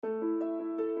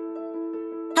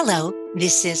Hello,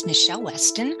 this is Michele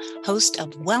Weston, host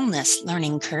of Wellness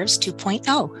Learning Curves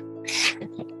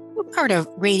 2.0. We're part of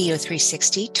Radio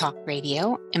 360 Talk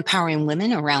Radio, empowering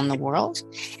women around the world.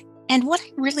 And what I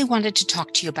really wanted to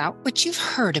talk to you about, which you've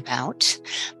heard about,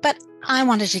 but I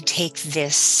wanted to take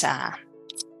this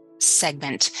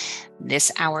segment,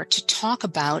 this hour, to talk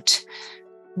about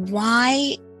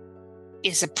why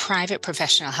is a private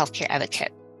professional healthcare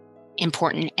advocate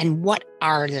important and what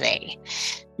are they?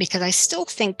 Because I still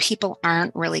think people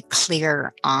aren't really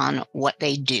clear on what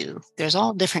they do. There's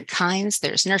all different kinds.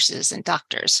 There's nurses and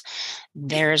doctors.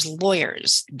 There's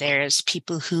lawyers. There's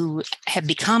people who have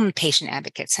become patient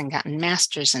advocates and gotten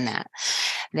masters in that.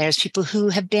 There's people who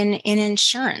have been in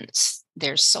insurance.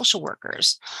 There's social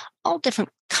workers, all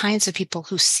different kinds of people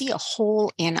who see a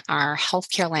hole in our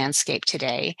healthcare landscape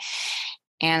today,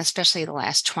 and especially the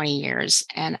last 20 years,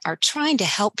 and are trying to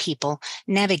help people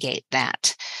navigate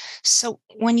that. So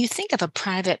when you think of a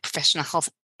private professional health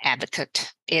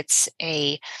advocate, it's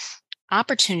an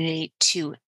opportunity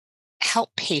to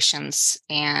help patients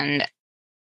and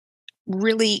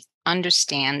really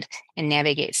understand and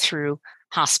navigate through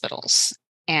hospitals.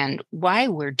 And why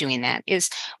we're doing that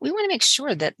is we want to make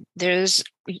sure that there's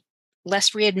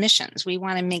less readmissions. We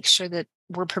want to make sure that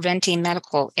we're preventing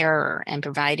medical error and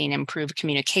providing improved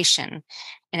communication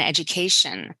and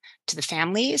education to the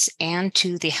families and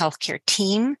to the healthcare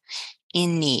team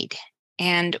in need.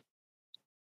 And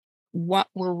what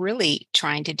we're really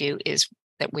trying to do is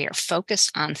that we are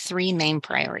focused on three main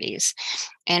priorities.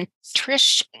 And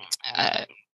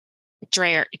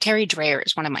Terry Dreyer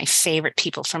is one of my favorite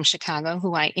people from Chicago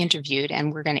who I interviewed,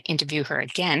 and we're going to interview her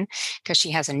again because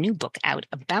she has a new book out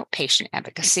about patient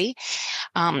advocacy.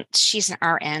 She's an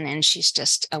RN, and she's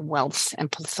just a wealth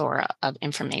and plethora of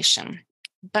information.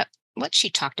 But what she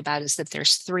talked about is that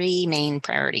there's three main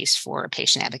priorities for a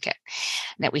patient advocate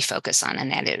that we focus on,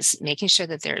 and that is making sure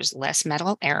that there's less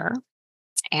medical error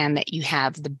and that you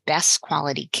have the best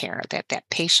quality care, that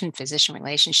patient-physician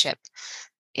relationship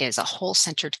is a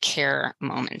whole-centered care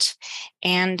moment.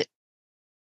 And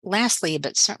lastly,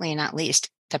 but certainly not least,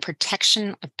 the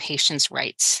protection of patients'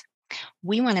 rights.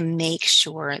 We want to make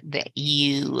sure that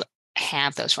you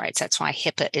have those rights. That's why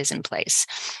HIPAA is in place.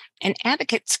 And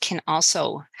advocates can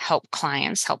also help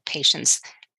clients, help patients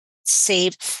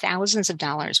save thousands of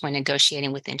dollars when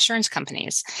negotiating with insurance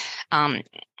companies,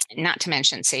 not to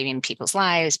mention saving people's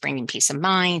lives, bringing peace of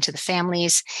mind to the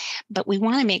families. But we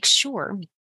want to make sure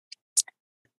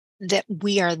that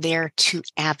we are there to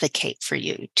advocate for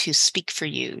you, to speak for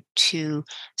you, to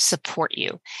support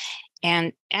you.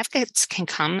 And advocates can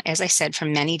come, as I said,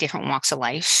 from many different walks of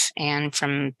life and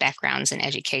from backgrounds in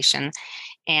education.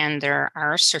 And there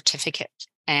are certificate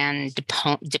and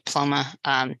diploma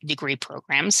degree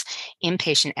programs in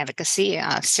patient advocacy.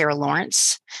 Sarah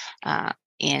Lawrence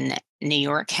in New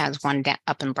York has one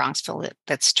up in Bronxville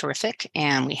that's terrific.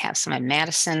 And we have some in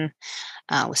Madison,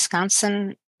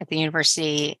 Wisconsin, at the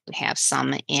university. We have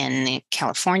some in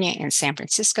California, in San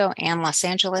Francisco, and Los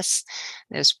Angeles.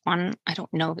 There's one, I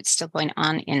don't know if it's still going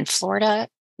on, in Florida.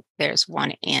 There's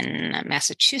one in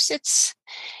Massachusetts.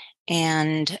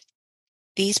 And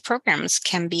these programs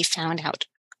can be found out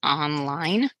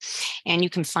online, and you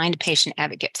can find a patient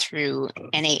advocate through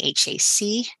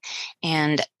NAHAC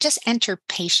and just enter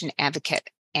patient advocate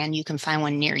and you can find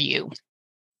one near you.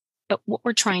 But what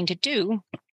we're trying to do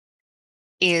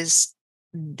is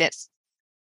that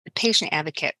the patient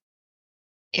advocate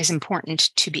is important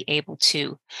to be able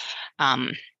to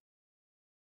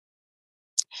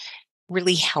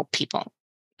really help people.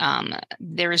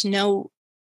 There is a national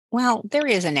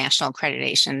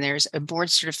accreditation. There's a board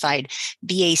certified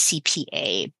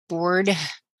BACPA, board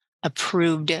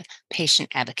approved patient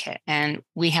advocate. And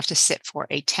we have to sit for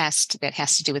a test that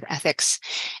has to do with ethics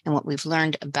and what we've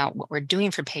learned about what we're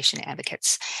doing for patient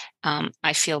advocates.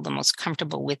 I feel the most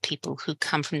comfortable with people who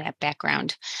come from that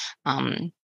background,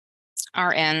 RNs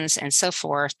and so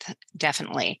forth,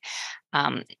 definitely.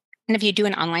 And if you do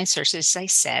an online search, as I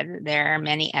said, there are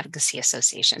many advocacy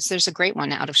associations. There's a great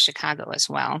one out of Chicago as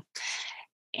well.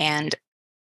 And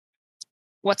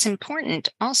what's important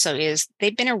also is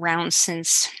they've been around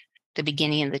since the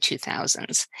beginning of the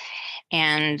 2000s.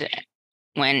 And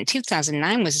when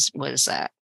 2009 was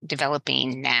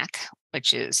developing NAC,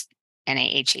 which is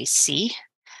NAHAC,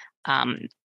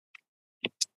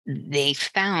 they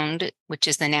found, which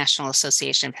is the National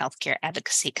Association of Healthcare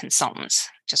Advocacy Consultants.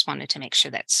 Just wanted to make sure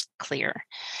that's clear.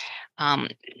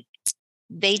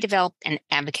 They developed an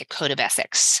advocate code of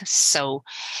ethics. So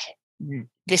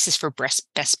this is for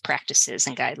best practices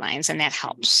and guidelines, and that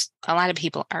helps. A lot of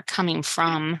people are coming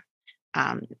from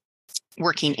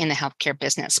working in the healthcare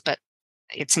business, but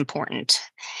it's important.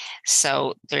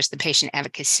 So there's the Patient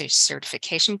Advocacy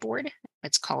Certification Board.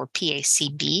 It's called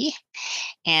PACB,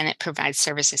 and it provides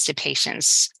services to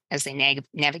patients as they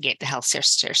navigate the health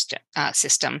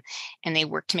system, and they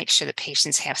work to make sure that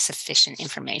patients have sufficient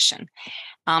information.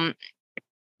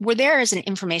 We're there as an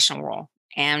informational role,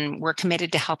 and we're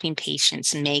committed to helping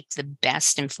patients make the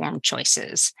best informed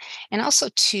choices, and also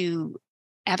to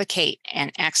advocate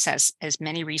and access as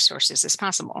many resources as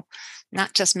possible,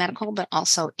 not just medical, but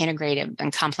also integrative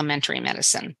and complementary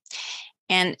medicine.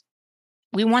 And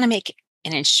we want to make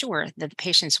and ensure that the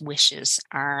patient's wishes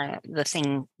are the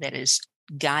thing that is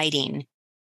guiding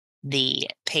the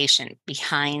patient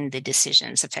behind the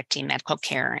decisions affecting medical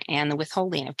care and the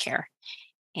withholding of care.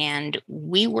 And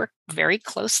we work very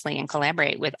closely and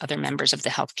collaborate with other members of the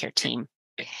healthcare team.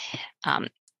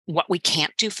 What we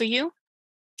can't do for you,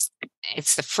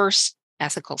 it's the first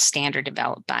ethical standard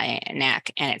developed by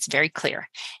NAC, and it's very clear.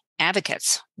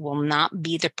 Advocates will not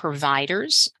be the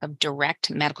providers of direct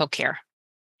medical care.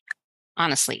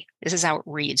 Honestly, this is how it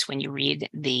reads when you read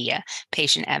the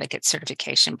Patient Advocate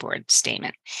Certification Board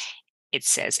statement. It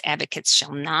says advocates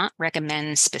shall not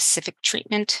recommend specific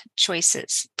treatment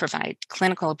choices, provide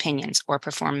clinical opinions, or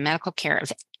perform medical care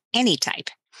of any type,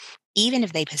 even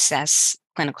if they possess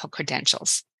clinical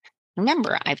credentials.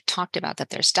 Remember, I've talked about that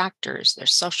there's doctors,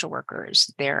 there's social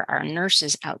workers, there are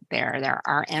nurses out there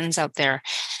are RNs out there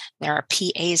are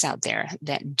PAs out there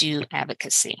that do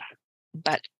advocacy.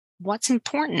 But what's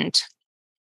important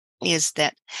is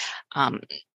that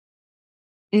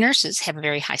nurses have a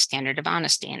very high standard of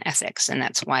honesty and ethics, and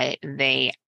that's why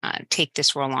they take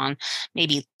this role on,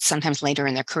 maybe sometimes later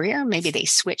in their career. Maybe they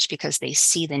switch because they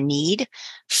see the need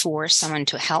for someone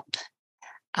to help.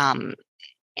 And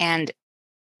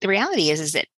the reality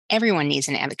is that everyone needs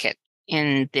an advocate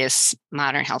in this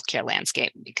modern healthcare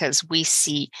landscape, because we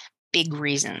see big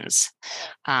reasons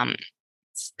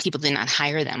people do not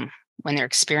hire them when they're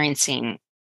experiencing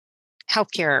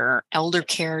healthcare or elder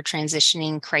care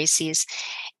transitioning crises.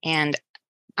 And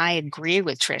I agree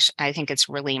with Trish. I think it's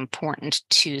really important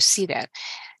to see that.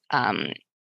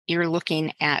 You're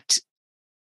looking at,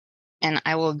 and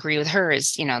I will agree with her,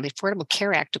 is, the Affordable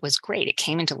Care Act was great. It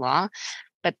came into law,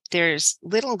 but there's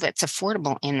little that's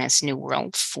affordable in this new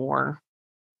world for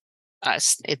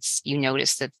us. You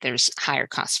notice that there's higher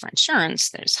costs for insurance,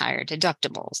 there's higher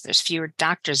deductibles, there's fewer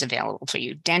doctors available for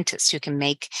you, dentists who can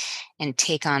make and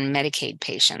take on Medicaid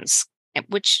patients,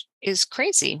 which is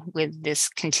crazy with this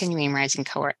continuing rising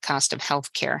cost of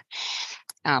healthcare.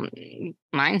 Mine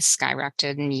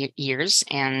skyrocketed in years,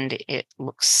 and it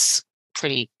looks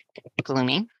pretty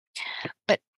gloomy.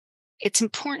 But it's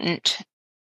important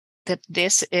that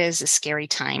this is a scary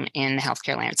time in the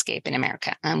healthcare landscape in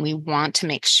America, and we want to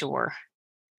make sure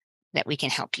that we can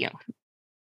help you.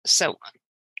 So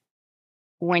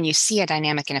when you see a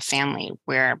dynamic in a family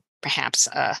where perhaps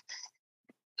a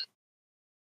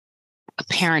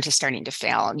parent is starting to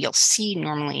fail, you'll see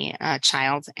normally a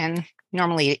child, and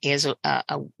normally it is a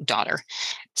daughter,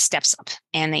 steps up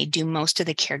and they do most of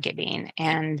the caregiving,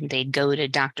 and they go to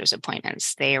doctor's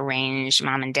appointments. They arrange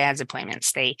mom and dad's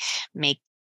appointments. They make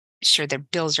sure their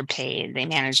bills are paid. They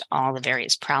manage all the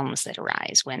various problems that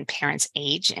arise when parents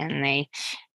age, and they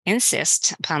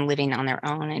insist upon living on their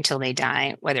own until they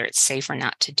die, whether it's safe or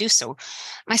not to do so.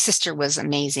 My sister was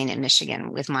amazing in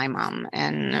Michigan with my mom,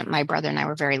 and my brother and I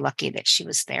were very lucky that she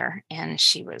was there, and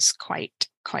she was quite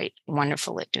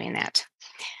wonderful at doing that.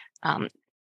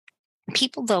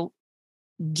 People, though,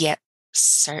 get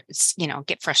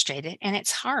frustrated, and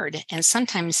it's hard, and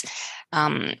sometimes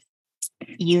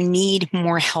you need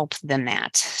more help than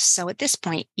that. So at this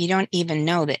point, you don't even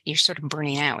know that you're sort of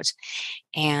burning out,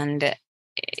 and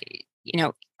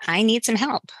I need some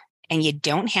help. And you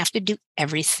don't have to do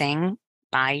everything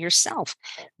by yourself.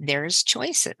 There's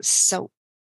choices. So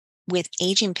with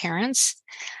aging parents,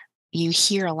 you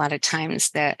hear a lot of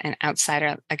times that an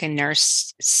outsider, like a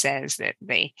nurse, says that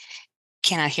they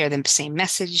cannot hear the same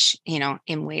message,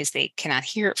 in ways they cannot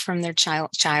hear it from their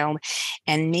child.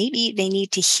 And maybe they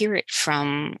need to hear it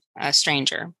from a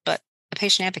stranger, but a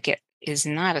patient advocate is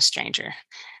not a stranger.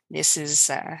 This is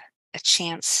a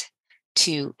chance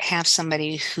to have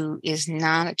somebody who is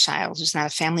not a child, who's not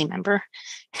a family member,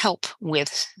 help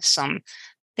with some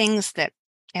things that,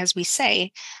 as we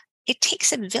say, it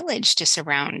takes a village to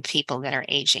surround people that are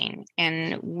aging.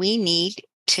 And we need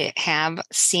to have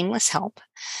seamless help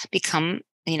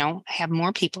have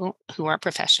more people who are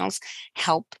professionals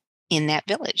help in that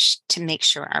village to make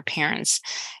sure our parents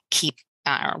keep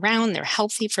around, they're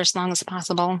healthy for as long as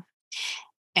possible.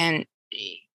 And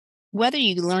whether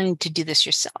you learn to do this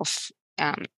yourself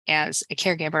as a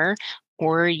caregiver,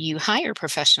 or you hire a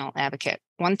professional advocate.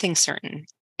 One thing's certain,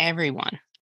 everyone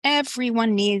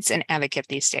needs an advocate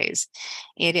these days.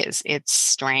 It's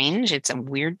strange. It's a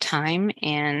weird time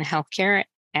in healthcare,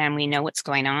 and we know what's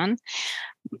going on.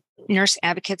 Nurse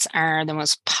advocates are the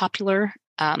most popular,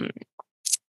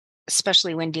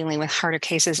 especially when dealing with harder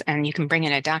cases, and you can bring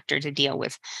in a doctor to deal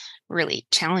with really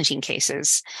challenging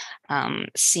cases.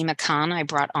 Seema Khan, I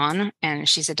brought on, and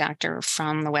she's a doctor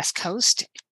from the West Coast.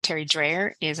 Terry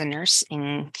Dreyer is a nurse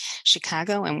in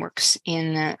Chicago and works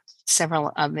in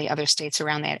several of the other states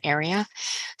around that area.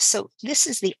 So this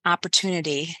is the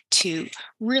opportunity to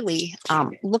really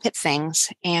look at things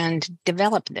and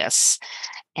develop this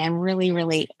and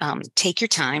really take your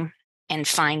time and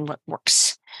find what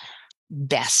works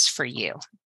best for you.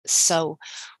 So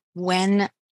when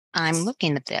I'm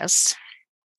looking at this,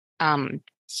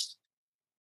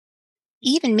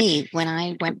 even me, when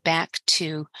I went back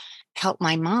to help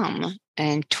my mom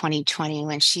in 2020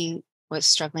 when she was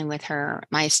struggling with her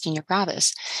myasthenia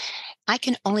gravis, I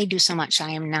can only do so much.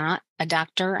 I am not a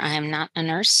doctor. I am not a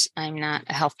nurse. I'm not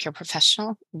a healthcare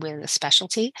professional with a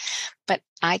specialty, but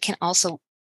I can also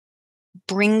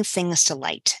bring things to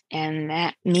light. And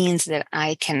that means that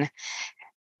I can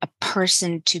a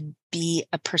person to be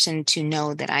a person to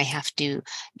know that I have to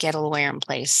get a lawyer in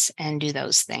place and do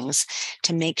those things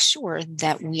to make sure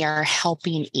that we are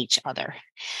helping each other.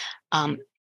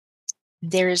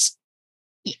 There's,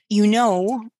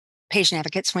 patient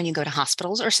advocates when you go to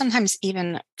hospitals, or sometimes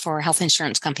even for health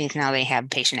insurance companies now they have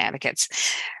patient advocates.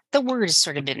 The word has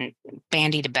sort of been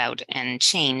bandied about and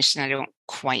changed, and I don't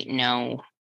quite know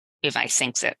if I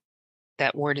think that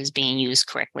that word is being used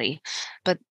correctly.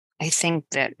 But I think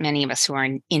that many of us who are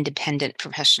independent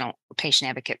professional patient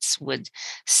advocates would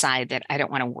side that I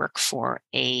don't want to work for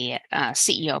a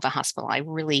CEO of a hospital. I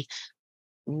really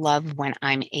love when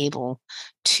I'm able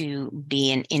to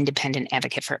be an independent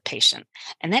advocate for a patient.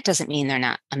 And that doesn't mean they're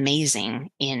not amazing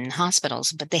in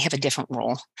hospitals, but they have a different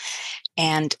role.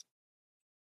 And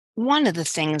one of the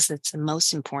things that's the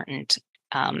most important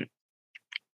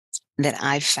that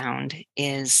I've found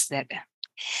is that,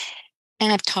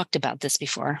 and I've talked about this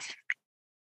before,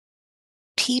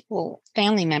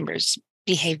 family members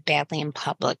behave badly in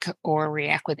public or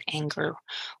react with anger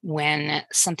when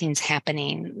something's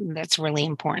happening that's really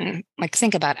important. Like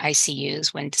think about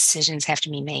ICUs when decisions have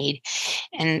to be made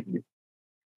and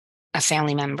a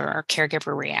family member or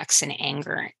caregiver reacts in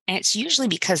anger. And it's usually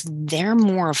because they're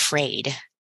more afraid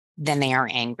than they are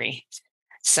angry.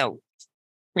 So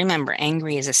remember,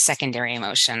 angry is a secondary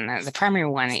emotion. The primary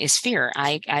one is fear.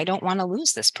 I don't want to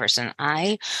lose this person.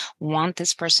 I want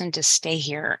this person to stay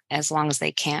here as long as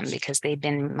they can because they've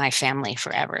been my family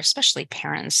forever, especially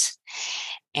parents.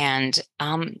 And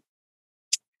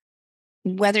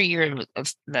whether you're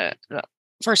the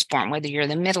firstborn, whether you're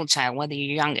the middle child, whether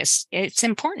you're youngest, it's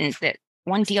important that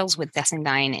one deals with death and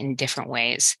dying in different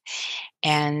ways.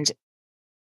 And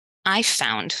I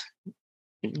found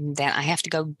that I have to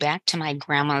go back to my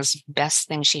grandma's best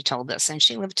thing she told us, and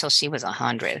she lived till she was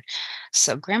 100.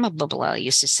 So Grandma Bubala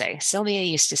used to say, Sylvia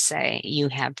used to say, you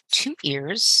have 2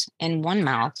 ears and 1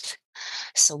 mouth,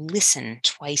 so listen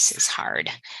twice as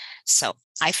hard. So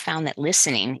I found that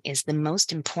listening is the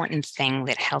most important thing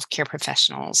that healthcare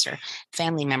professionals or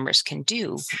family members can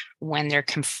do when they're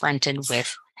confronted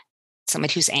with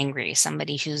somebody who's angry,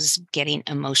 somebody who's getting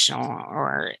emotional,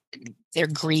 or they're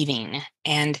grieving.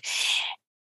 And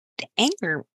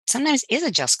anger sometimes is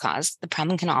a just cause. The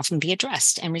problem can often be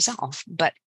addressed and resolved,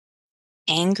 but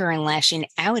anger and lashing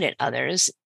out at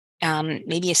others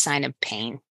may be a sign of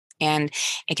pain, and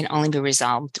it can only be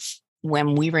resolved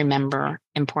when we remember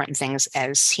important things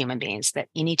as human beings, that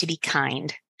you need to be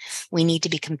kind, we need to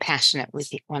be compassionate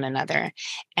with one another,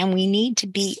 and we need to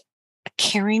be a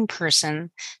caring person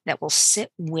that will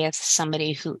sit with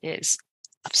somebody who is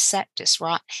upset,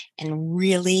 distraught, and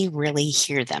really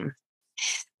hear them.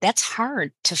 That's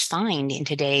hard to find in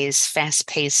today's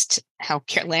fast-paced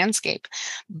healthcare landscape,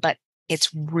 but it's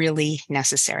really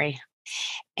necessary.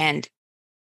 And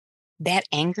that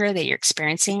anger that you're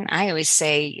experiencing, I always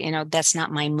say, that's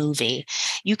not my movie.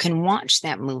 You can watch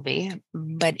that movie,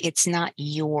 but it's not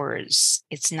yours.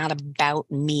 It's not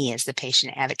about me as the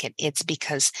patient advocate. It's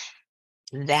because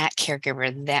that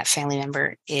caregiver, that family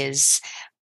member is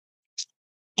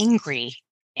angry.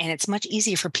 And it's much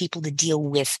easier for people to deal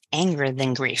with anger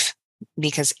than grief,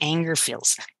 because anger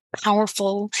feels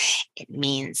powerful. It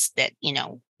means that,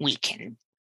 we can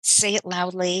say it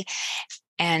loudly,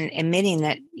 and admitting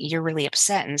that you're really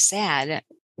upset and sad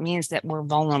means that we're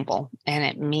vulnerable, and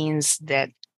it means that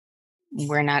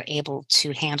we're not able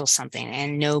to handle something,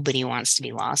 and nobody wants to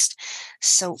be lost.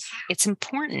 So it's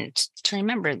important to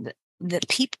remember that that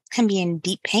people can be in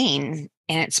deep pain,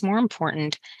 and it's more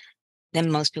important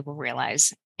than most people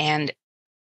realize. And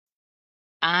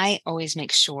I always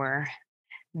make sure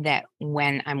that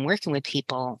when I'm working with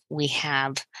people, we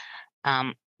have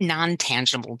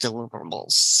non-tangible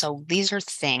deliverables. So these are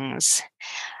things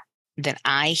that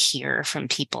I hear from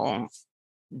people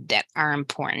that are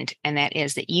important, and that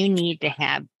is that you need to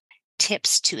have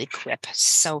tips to equip.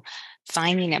 So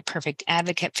finding a perfect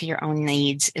advocate for your own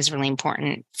needs is really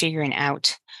important. Figuring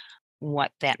out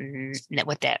what that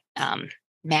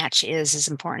match is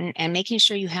important, and making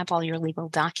sure you have all your legal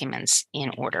documents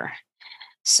in order.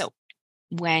 So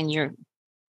when you're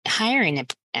hiring an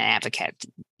advocate,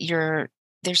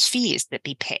 there's fees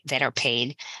that are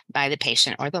paid by the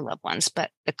patient or the loved ones,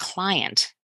 but the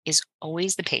client is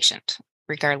always the patient,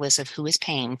 regardless of who is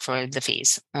paying for the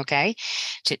fees. Okay,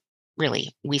 to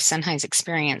really, we sometimes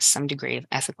experience some degree of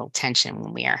ethical tension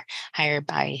when we are hired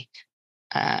by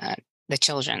uh, the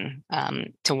children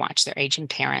to watch their aging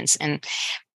parents, and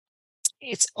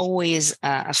it's always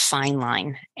a fine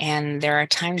line. And there are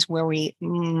times where we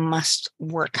must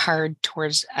work hard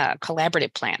towards a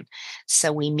collaborative plan.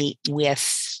 So we meet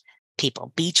with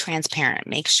people, be transparent,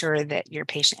 make sure that your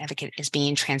patient advocate is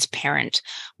being transparent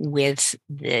with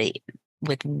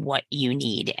what you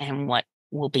need and what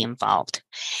will be involved.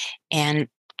 And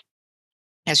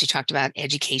as we talked about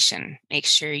education, make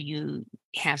sure you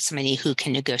have somebody who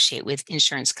can negotiate with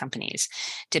insurance companies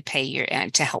to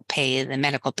help pay the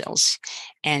medical bills.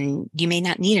 And you may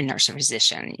not need a nurse or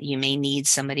physician. You may need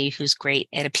somebody who's great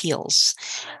at appeals.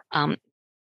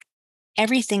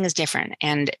 Everything is different.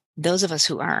 And those of us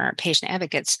who are patient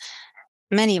advocates,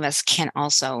 many of us can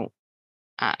also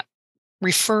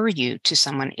refer you to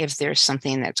someone if there's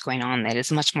something that's going on that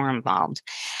is much more involved.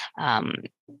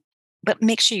 But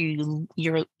make sure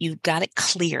you got it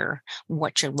clear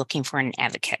what you're looking for in an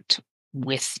advocate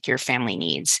with your family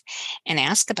needs, and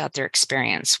ask about their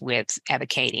experience with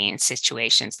advocating in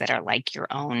situations that are like your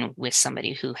own, with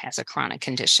somebody who has a chronic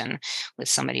condition, with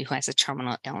somebody who has a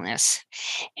terminal illness,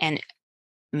 and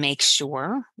make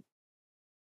sure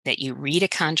that you read a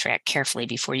contract carefully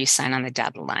before you sign on the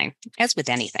dotted line, as with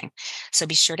anything. So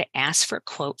be sure to ask for a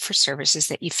quote for services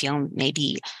that you feel may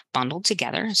be bundled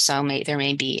together. So there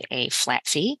may be a flat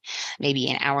fee, maybe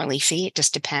an hourly fee. It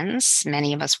just depends.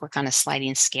 Many of us work on a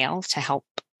sliding scale to help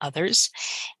others.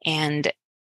 And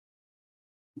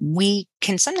we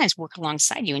can sometimes work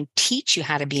alongside you and teach you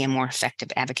how to be a more effective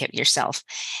advocate yourself.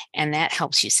 And that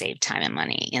helps you save time and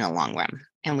money in the long run.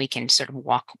 And we can sort of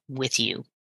walk with you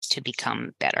to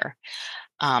become better.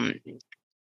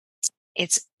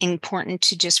 It's important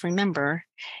to just remember,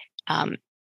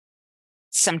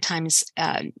 sometimes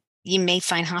you may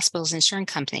find hospitals and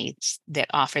insurance companies that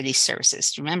offer these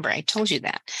services. Remember, I told you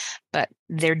that, but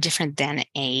they're different than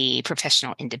a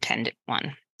professional independent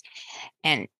one.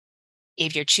 And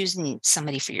if you're choosing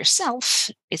somebody for yourself,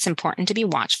 it's important to be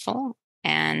watchful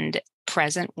and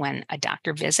present when a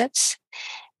doctor visits.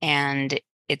 And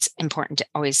it's important to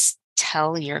always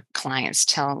tell your clients,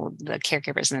 tell the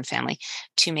caregivers in the family,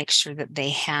 to make sure that they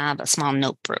have a small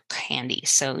notebook handy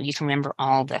so you can remember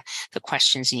all the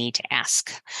questions you need to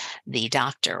ask the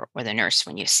doctor or the nurse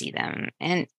when you see them.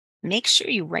 And make sure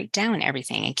you write down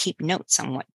everything and keep notes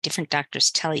on what different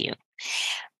doctors tell you.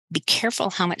 Be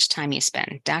careful how much time you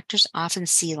spend. Doctors often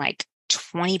see like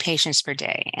 20 patients per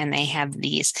day, and they have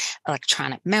these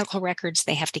electronic medical records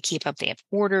they have to keep up. They have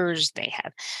orders, they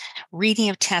have reading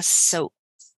of tests. So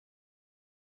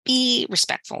be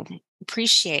respectful,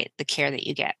 appreciate the care that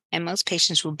you get. And most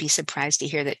patients will be surprised to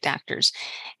hear that doctors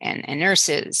and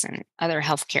nurses and other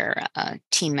healthcare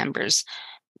team members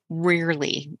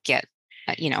rarely get,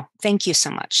 thank you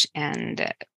so much,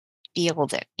 and feel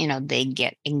that, they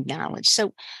get acknowledged.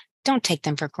 So don't take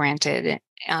them for granted.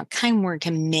 Kind word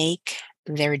can make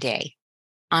their day.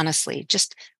 Honestly,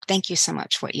 just thank you so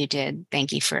much for what you did.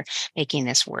 Thank you for making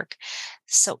this work.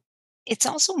 So it's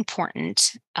also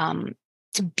important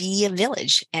to be a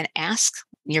village and ask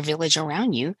your village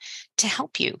around you to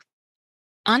help you.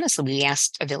 Honestly, we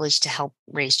asked a village to help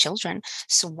raise children.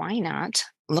 So why not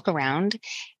look around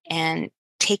and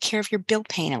take care of your bill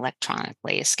paying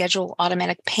electronically, schedule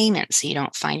automatic payments so you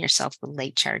don't find yourself with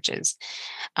late charges.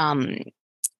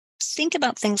 Think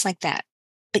about things like that.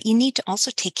 But you need to also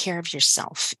take care of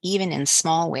yourself, even in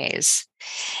small ways,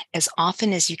 as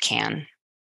often as you can.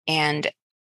 And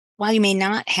while you may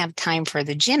not have time for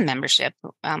the gym membership,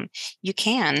 you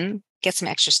can get some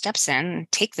extra steps in,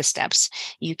 take the steps.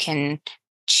 You can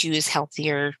choose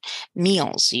healthier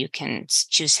meals. You can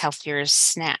choose healthier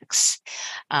snacks.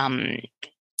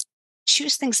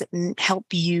 Choose things that help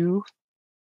you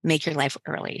make your life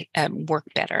work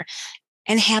better.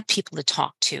 and have people to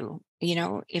talk to.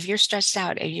 If you're stressed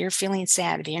out, if you're feeling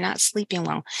sad, if you're not sleeping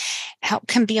well, help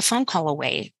can be a phone call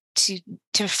away to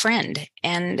a friend,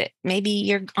 and maybe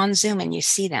you're on Zoom and you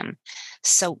see them.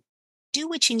 So do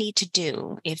what you need to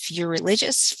do. If you're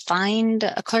religious, find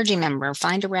a clergy member,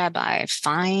 find a rabbi,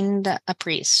 find a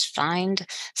priest, find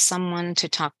someone to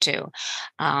talk to.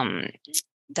 Um,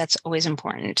 that's always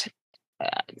important.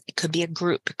 It could be a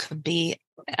group, it could be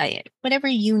whatever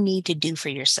you need to do for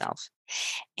yourself.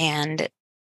 And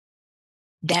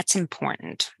that's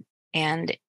important.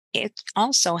 And it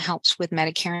also helps with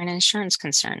Medicare and insurance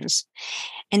concerns.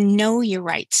 And know your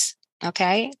rights.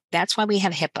 Okay. That's why we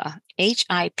have HIPAA,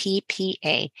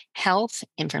 HIPPA, Health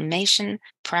Information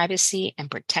Privacy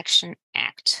and Protection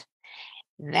Act.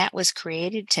 That was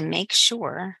created to make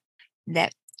sure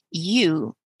that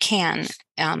you can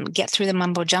get through the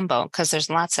mumbo jumbo, because there's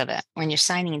lots of it when you're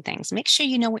signing things. Make sure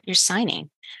you know what you're signing.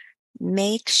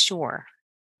 Make sure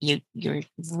you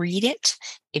read it.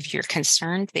 If you're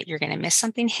concerned that you're going to miss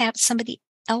something, have somebody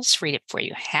else read it for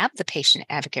you. Have the patient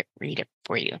advocate read it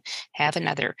for you. Have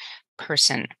another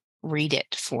person read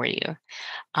it for you.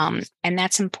 And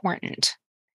that's important.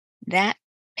 That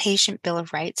patient bill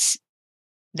of rights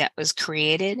that was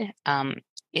created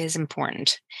is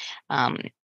important.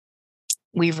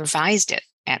 We revised it.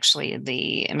 Actually,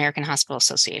 the American Hospital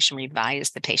Association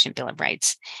revised the patient bill of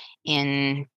rights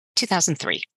in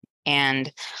 2003.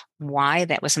 And why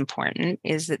that was important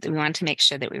is that we wanted to make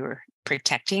sure that we were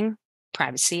protecting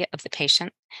privacy of the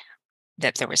patient,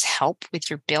 that there was help with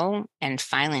your bill and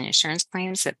filing insurance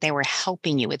claims, that they were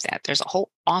helping you with that. There's a whole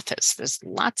office. There's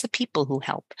lots of people who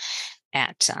help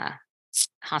at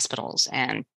hospitals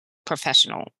and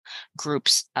professional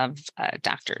groups of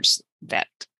doctors that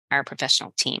are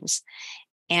professional teams.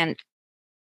 And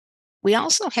we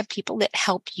also have people that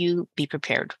help you be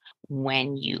prepared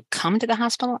when you come to the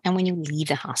hospital and when you leave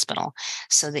the hospital,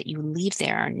 so that you leave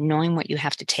there knowing what you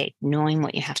have to take, knowing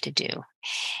what you have to do.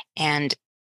 And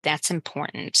that's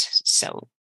important. So,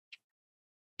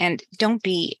 and don't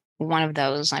be one of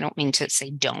those, I don't mean to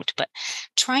say don't, but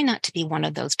try not to be one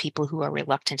of those people who are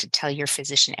reluctant to tell your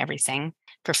physician everything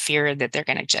for fear that they're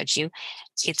going to judge you.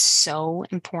 It's so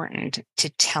important to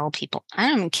tell people.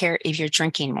 I don't care if you're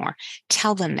drinking more,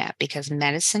 tell them that, because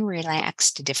medicine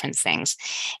reacts to different things.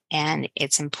 And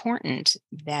it's important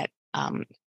that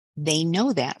they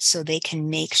know that, so they can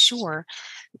make sure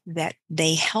that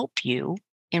they help you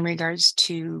in regards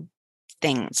to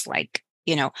things like,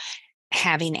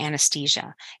 having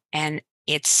anesthesia. And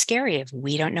it's scary if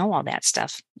we don't know all that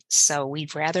stuff. So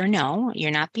we'd rather know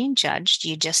you're not being judged.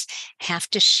 You just have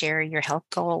to share your health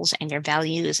goals and your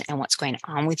values and what's going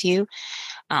on with you,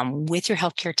 with your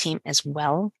healthcare team as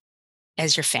well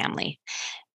as your family.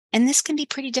 And this can be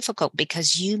pretty difficult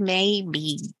because you may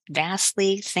be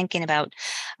vastly thinking about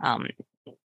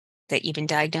that you've been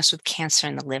diagnosed with cancer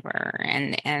in the liver,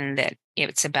 and that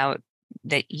it's about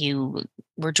that you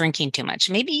were drinking too much.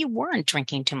 Maybe you weren't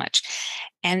drinking too much.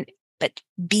 But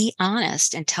be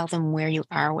honest and tell them where you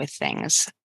are with things.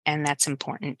 And that's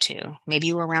important too. Maybe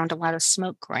you were around a lot of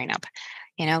smoke growing up.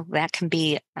 That can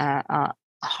be a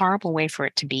horrible way for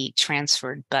it to be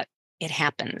transferred, but it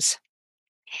happens.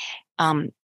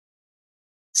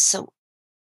 So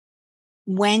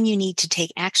when you need to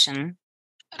take action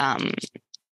and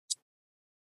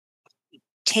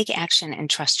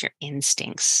trust your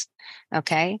instincts.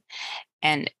 Okay.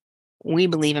 And we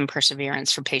believe in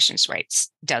perseverance for patients'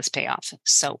 rights does pay off.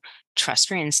 So trust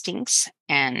your instincts,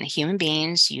 and human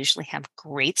beings usually have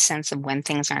great sense of when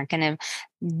things aren't going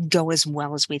to go as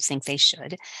well as we think they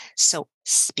should. So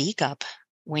speak up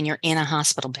when you're in a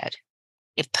hospital bed.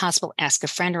 If possible, ask a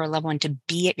friend or a loved one to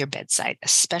be at your bedside,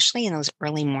 especially in those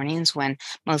early mornings when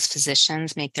most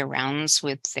physicians make their rounds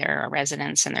with their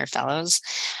residents and their fellows.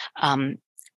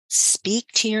 Speak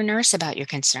to your nurse about your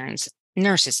concerns.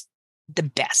 Nurses, the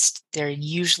best. They're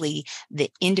usually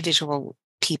the individual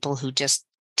people who just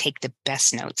take the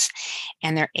best notes,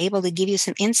 and they're able to give you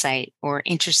some insight or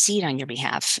intercede on your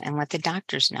behalf and let the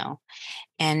doctors know.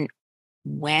 And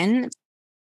when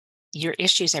your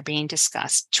issues are being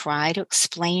discussed, try to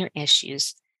explain your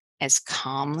issues as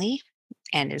calmly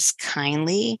and as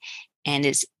kindly and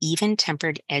as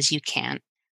even-tempered as you can.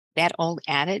 That old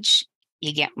adage,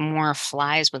 you get more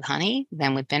flies with honey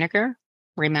than with vinegar.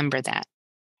 Remember that.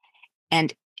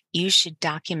 And you should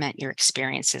document your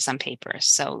experiences on paper.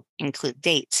 So include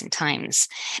dates and times,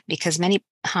 because many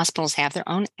hospitals have their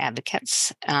own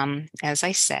advocates, as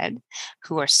I said,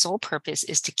 who our sole purpose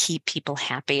is to keep people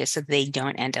happy so they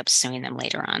don't end up suing them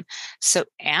later on. So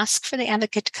ask for the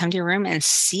advocate to come to your room and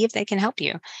see if they can help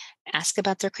you. Ask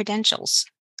about their credentials.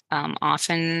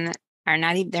 Often are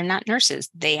not even, they're not nurses.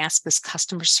 They ask us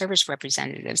customer service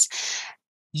representatives.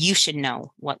 You should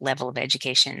know what level of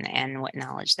education and what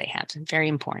knowledge they have. Very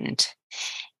important.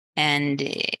 And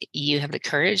you have the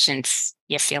courage and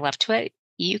you feel up to it,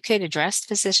 you could address the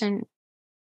physician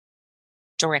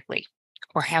directly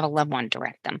or have a loved one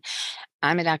direct them.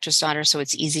 I'm a doctor's daughter, so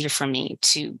it's easier for me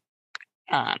to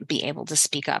be able to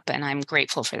speak up, and I'm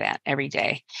grateful for that every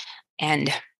day.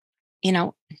 And,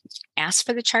 ask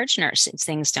for the charge nurse if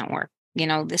things don't work.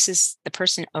 This is the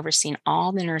person overseeing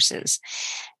all the nurses.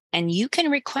 And you can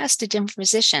request a different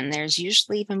physician. There's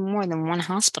usually even more than one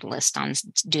hospitalist on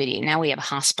duty. Now we have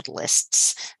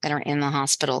hospitalists that are in the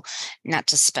hospital, not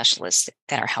just specialists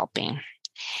that are helping.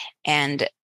 And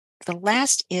the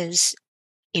last is,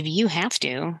 if you have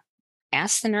to,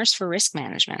 ask the nurse for risk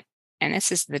management. And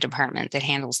this is the department that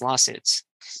handles lawsuits,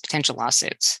 potential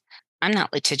lawsuits. I'm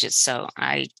not litigious, so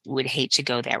I would hate to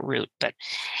go that route, but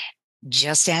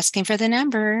just asking for the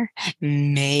number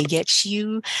may get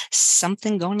you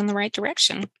something going in the right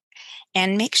direction.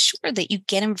 And make sure that you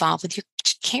get involved with your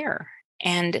care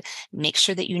and make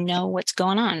sure that you know what's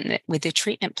going on with the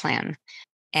treatment plan.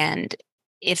 And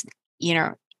if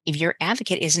your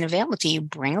advocate isn't available to you,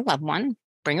 bring a loved one,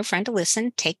 bring a friend to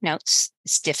listen, take notes.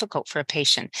 It's difficult for a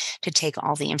patient to take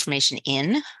all the information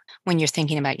in when you're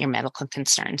thinking about your medical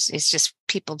concerns. It's just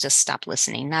people just stop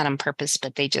listening, not on purpose,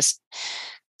 but they just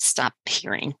stop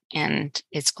hearing. And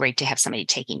it's great to have somebody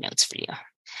taking notes for you.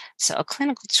 So a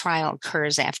clinical trial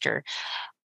occurs after,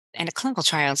 and a clinical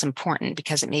trial is important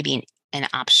because it may be an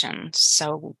option.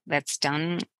 So that's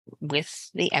done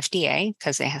with the FDA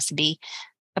because it has to be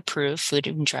approved, Food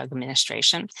and Drug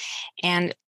Administration.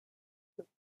 And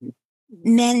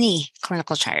many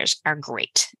clinical trials are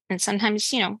great. And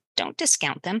sometimes, don't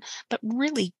discount them, but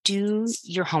really do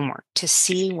your homework to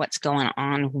see what's going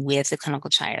on with the clinical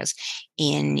trials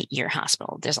in your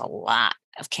hospital. There's a lot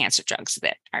of cancer drugs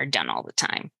that are done all the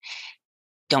time.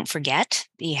 Don't forget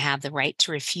that you have the right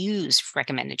to refuse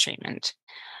recommended treatment.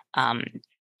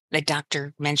 The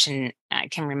doctor mentioned, I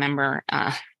can remember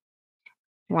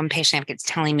one patient advocate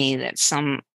telling me that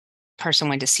some person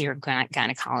went to see her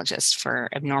gynecologist for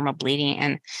abnormal bleeding.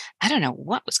 And I don't know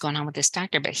what was going on with this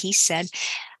doctor, but he said,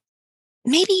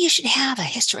 maybe you should have a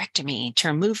hysterectomy to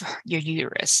remove your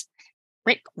uterus.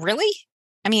 Right? Really?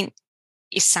 I mean,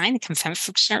 you signed the consent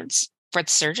forms for the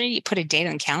surgery, you put a date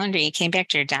on the calendar, you came back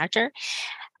to your doctor.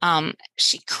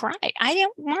 She cried. I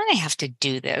don't want to have to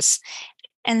do this.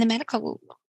 And the medical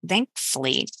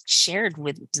thankfully shared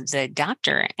with the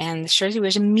doctor, and the surgery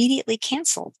was immediately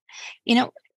canceled.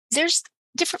 There's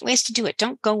different ways to do it.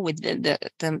 Don't go with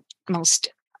the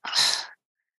most,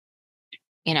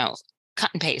 cut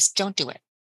and paste. Don't do it.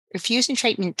 Refusing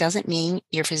treatment doesn't mean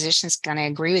your physician's going to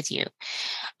agree with you.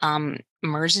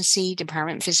 Emergency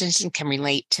department physicians can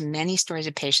relate to many stories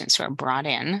of patients who are brought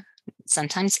in,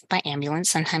 sometimes by ambulance,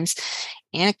 sometimes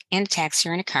in a taxi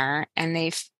or in a car, and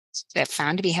they're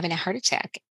found to be having a heart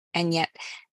attack, and yet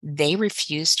they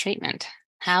refuse treatment.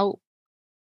 How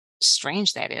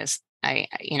strange that is.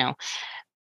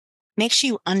 Make sure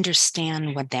you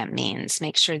understand what that means.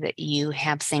 Make sure that you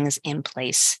have things in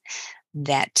place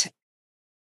that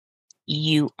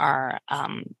you are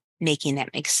making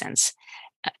that make sense.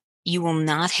 You will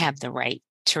not have the right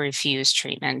to refuse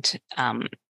treatment,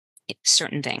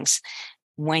 certain things.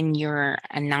 When you're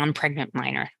a non-pregnant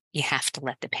minor, you have to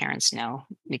let the parents know,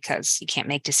 because you can't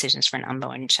make decisions for an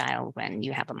unborn child when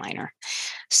you have a minor.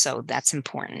 So that's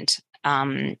important.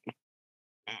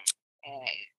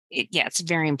 It's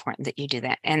very important that you do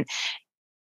that. And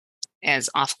as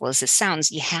awful as this sounds,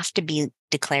 you have to be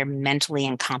declared mentally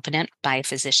incompetent by a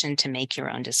physician to make your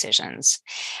own decisions.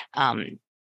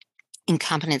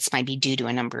 Incompetence might be due to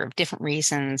a number of different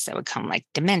reasons that would come, like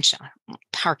dementia,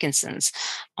 Parkinson's,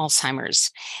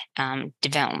 Alzheimer's,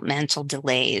 developmental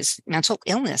delays, mental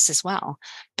illness as well.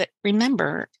 But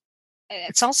remember,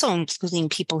 it's also including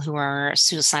people who are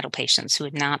suicidal patients who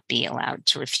would not be allowed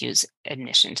to refuse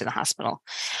admission to the hospital.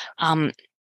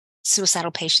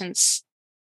 Suicidal patients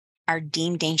are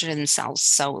deemed dangerous to themselves,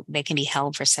 so they can be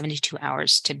held for 72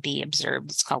 hours to be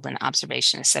observed. It's called an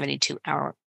observation, a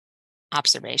 72-hour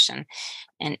observation,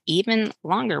 and even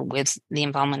longer with the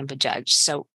involvement of a judge.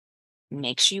 So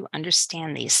make sure you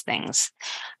understand these things.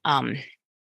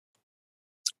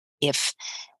 If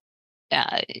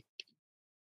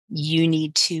you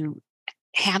need to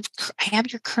have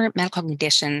your current medical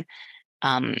condition,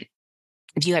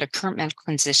 if you had a current medical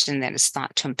condition that is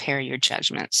thought to impair your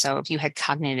judgment, so if you had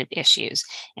cognitive issues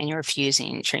and you're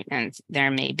refusing treatment, there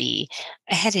may be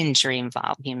a head injury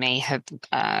involved. You may have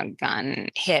gotten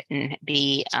hit and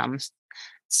be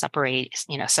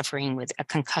suffering with a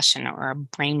concussion or a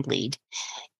brain bleed,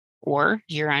 or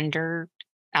you're under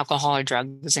alcohol or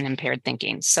drugs and impaired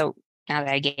thinking. So now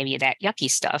that I gave you that yucky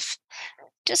stuff,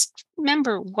 just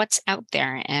remember what's out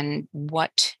there and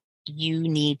what you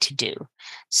need to do.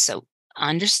 So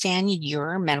understand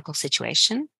your medical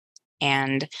situation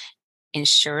and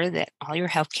ensure that all your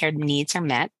healthcare needs are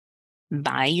met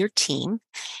by your team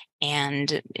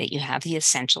and that you have the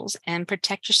essentials, and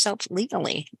protect yourself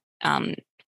legally. Um,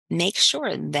 Make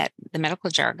sure that the medical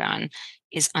jargon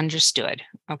is understood.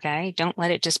 Okay. Don't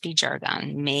let it just be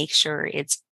jargon. Make sure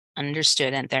it's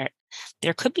understood, and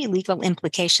there could be legal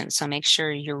implications. So make sure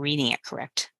you're reading it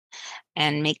correct,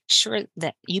 and make sure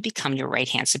that you become your right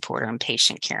hand supporter and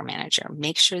patient care manager.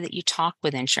 Make sure that you talk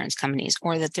with insurance companies,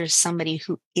 or that there's somebody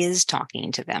who is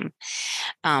talking to them.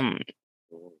 Um,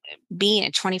 Being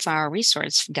a 24-hour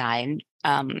resource guide,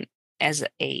 as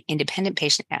a independent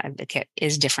patient advocate,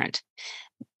 is different.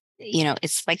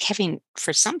 It's like having,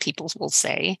 for some people will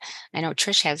say, I know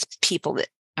Trish has people that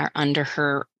are under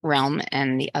her realm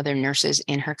and the other nurses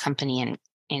in her company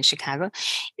in Chicago.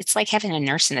 It's like having a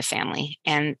nurse in the family,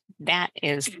 and that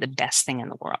is the best thing in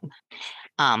the world.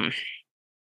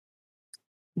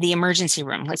 The emergency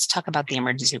room. Let's talk about the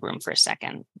emergency room for a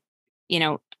second.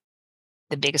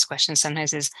 The biggest question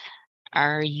sometimes is,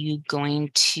 are you going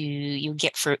to, you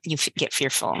get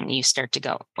fearful and you start to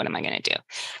go, what am I going to do?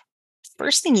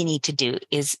 First thing you need to do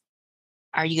is,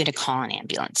 are you going to call an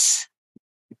ambulance?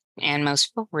 And most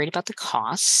people are worried about the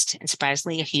cost. And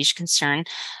surprisingly, a huge concern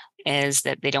is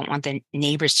that they don't want the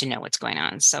neighbors to know what's going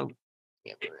on. So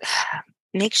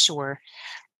make sure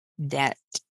that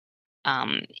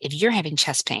if you're having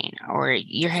chest pain or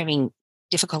you're having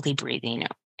difficulty breathing,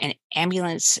 an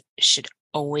ambulance should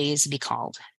always be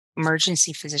called.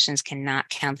 Emergency physicians cannot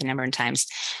count the number of times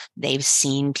they've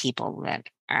seen people that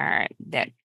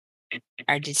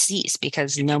are deceased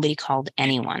because nobody called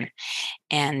anyone.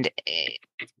 And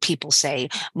people say,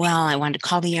 well, I wanted to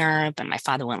call the ER, but my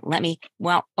father wouldn't let me.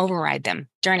 Well, override them.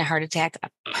 During a heart attack, a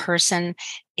person,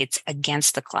 it's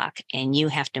against the clock, and you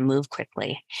have to move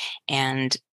quickly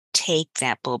and take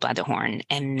that bull by the horn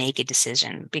and make a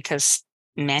decision, because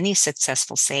many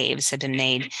successful saves have been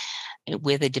made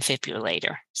with a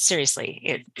defibrillator.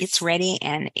 Seriously, it's ready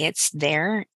and it's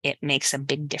there. It makes a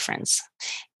big difference.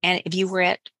 And if you were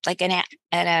at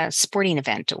a sporting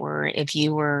event, or if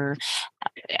you were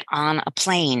on a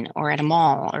plane or at a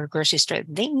mall or a grocery store,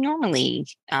 they normally,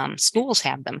 schools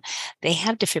have them. They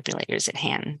have defibrillators at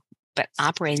hand, but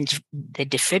operating the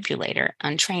defibrillator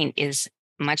untrained is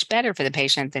much better for the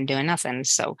patient than doing nothing.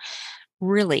 So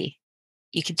really,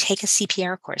 you can take a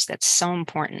CPR course. That's so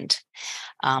important.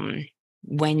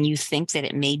 When you think that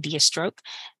it may be a stroke,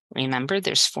 remember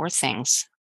there's 4 things.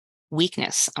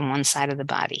 Weakness on one side of the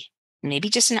body, maybe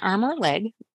just an arm or a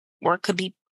leg, or it could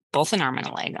be both an arm and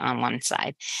a leg on one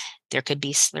side. There could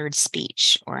be slurred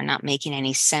speech or not making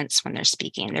any sense when they're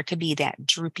speaking. There could be that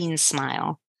drooping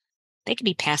smile. They could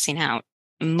be passing out.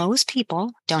 Most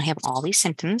people don't have all these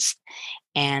symptoms,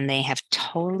 and they have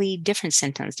totally different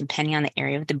symptoms depending on the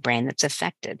area of the brain that's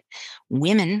affected.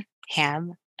 Women have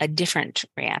a different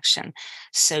reaction.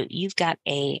 So you've got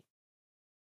a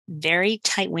very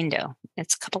tight window.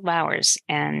 It's a couple of hours,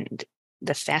 and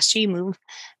the faster you move,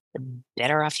 the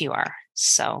better off you are.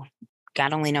 So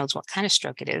God only knows what kind of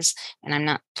stroke it is. And I'm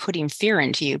not putting fear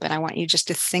into you, but I want you just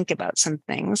to think about some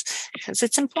things because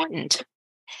it's important.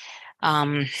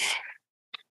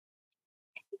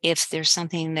 If there's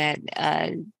something that,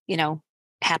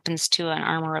 happens to an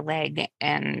arm or a leg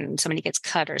and somebody gets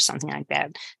cut or something like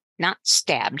that, not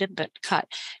stabbed, but cut,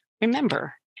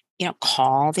 remember,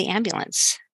 call the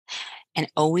ambulance. And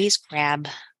always grab,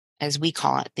 as we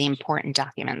call it, the important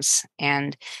documents.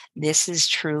 And this is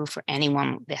true for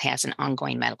anyone that has an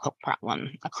ongoing medical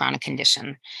problem, a chronic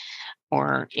condition,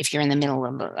 or if you're in the middle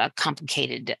of a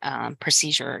complicated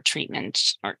procedure or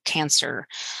treatment or cancer,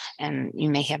 and you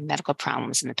may have medical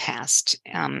problems in the past.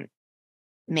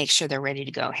 Make sure they're ready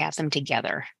to go. Have them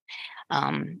together.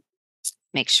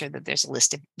 Make sure that there's a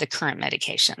list of the current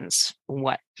medications,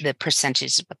 what the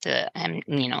percentage, what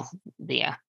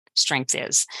the strength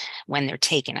is, when they're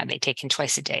taken. Are they taken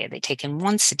twice a day? Are they taken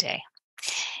once a day?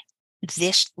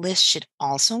 This list should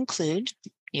also include,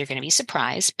 you're going to be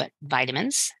surprised, but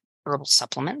vitamins, herbal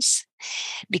supplements,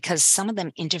 because some of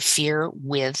them interfere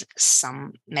with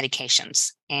some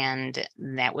medications, and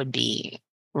that would be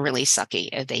really sucky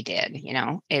if they did.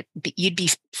 You'd be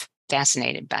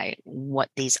fascinated by what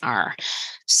these are.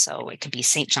 So it could be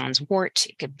St. John's wort,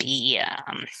 it could be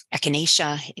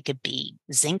echinacea, it could be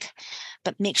zinc,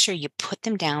 but make sure you put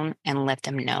them down and let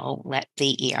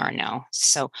the ER know.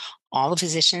 So all the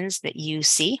physicians that you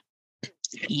see,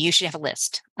 you should have a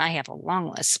list. I have a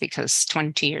long list because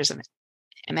 22 years of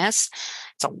MS,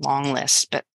 it's a long list,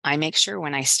 but I make sure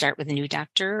when I start with a new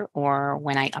doctor or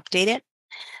when I update it,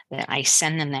 that I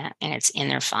send them that and it's in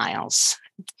their files.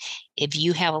 If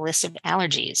you have a list of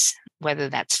allergies, whether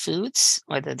that's foods,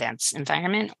 whether that's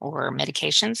environment or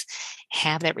medications,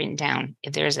 have that written down.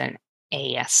 If there's a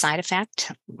side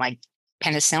effect like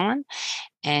penicillin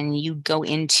and you go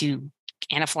into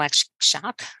anaphylactic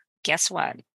shock, guess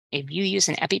what? If you use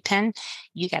an EpiPen,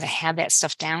 you got to have that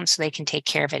stuff down so they can take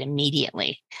care of it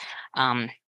immediately.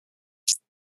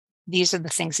 These are the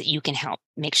things that you can help.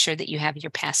 Make sure that you have your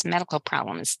past medical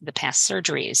problems, the past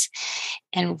surgeries,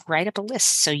 and write up a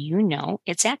list so you know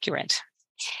it's accurate.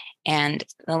 And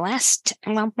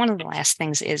one of the last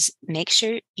things is make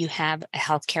sure you have a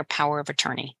healthcare power of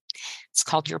attorney. It's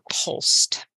called your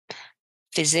POLST,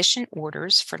 Physician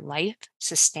Orders for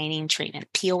Life-Sustaining Treatment,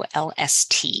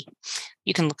 POLST.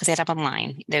 You can look that up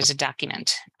online. There's a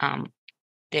document.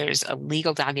 There's a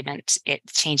legal document. It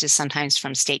changes sometimes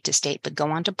from state to state, but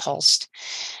go on to POLST.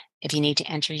 If you need to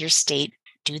enter your state,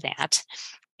 do that.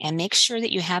 And make sure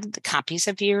that you have the copies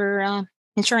of your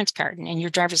insurance card and your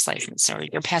driver's license or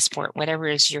your passport, whatever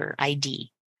is your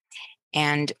ID.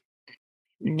 And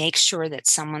make sure that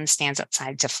someone stands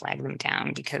outside to flag them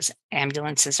down, because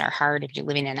ambulances are hard if you're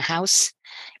living in a house.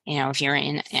 If you're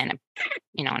in an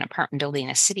apartment building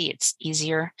in a city, it's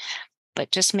easier. But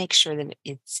just make sure that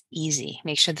it's easy.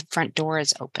 Make sure the front door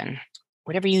is open,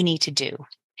 whatever you need to do.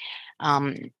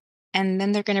 And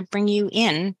then they're going to bring you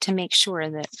in to make sure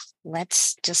that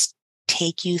let's just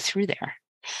take you through there.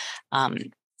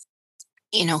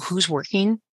 Who's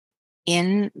working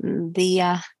in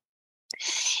the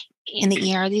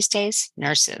ER these days?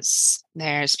 Nurses.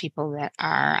 There's people that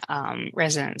are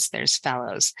residents. There's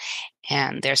fellows,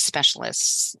 and there's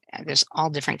specialists. There's all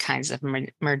different kinds of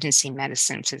emergency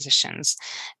medicine physicians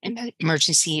and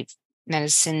emergency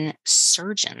medicine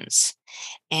surgeons.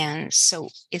 And so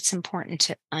it's important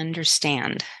to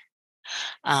understand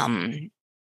that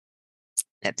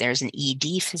there's an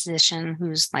ED physician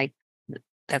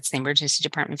that's the emergency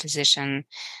department physician.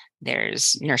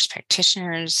 There's nurse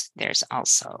practitioners. There's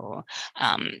also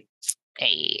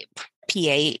a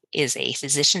PA is a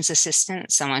physician's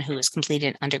assistant, someone who has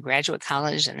completed undergraduate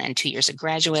college and then 2 years of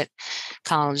graduate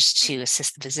college to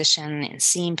assist the physician in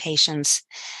seeing patients.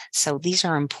 So these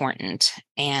are important.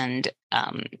 And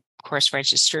of course,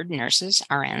 registered nurses,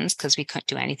 RNs, because we couldn't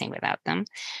do anything without them.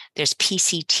 There's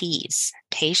PCTs,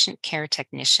 patient care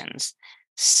technicians.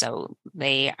 So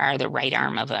they are the right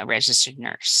arm of a registered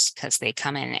nurse, because they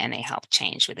come in and they help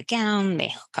change with a gown, they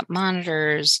hook up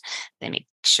monitors, they make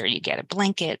sure you get a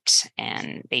blanket,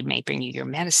 and they may bring you your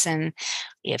medicine.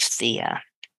 If they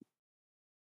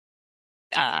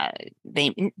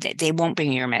won't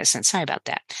bring you your medicine. Sorry about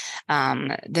that.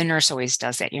 The nurse always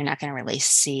does that. You're not going to really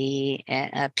see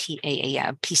a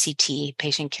PCT,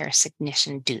 patient care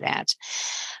technician, do that.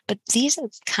 But these are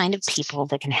the kind of people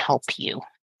that can help you.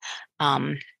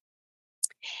 And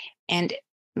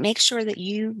make sure that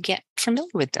you get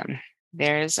familiar with them.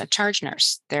 There's a charge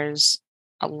nurse. There's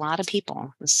a lot of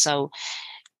people. So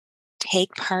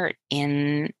take part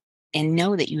in and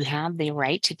know that you have the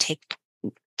right to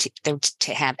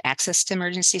have access to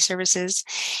emergency services.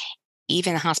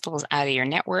 Even the hospital's out of your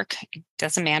network, it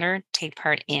doesn't matter. Take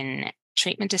part in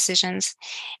treatment decisions.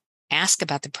 Ask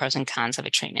about the pros and cons of a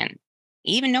treatment.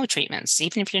 Even no treatments,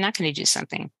 even if you're not going to do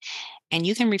something. And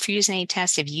you can refuse any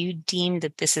test if you deem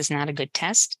that this is not a good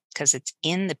test, because it's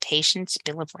in the patient's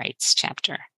Bill of Rights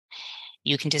chapter.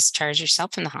 You can discharge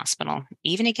yourself from the hospital,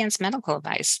 even against medical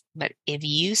advice. But if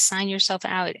you sign yourself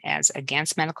out as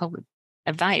against medical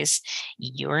advice,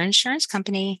 your insurance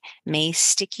company may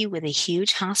stick you with a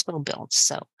huge hospital bill.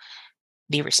 So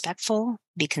be respectful,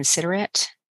 be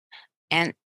considerate,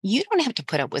 and you don't have to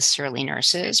put up with surly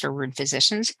nurses or rude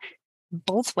physicians.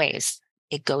 Both ways.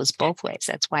 It goes both ways.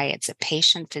 That's why it's a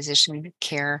patient-physician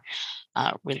care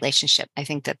relationship. I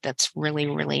think that that's really,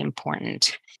 really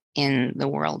important in the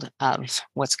world of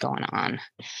what's going on.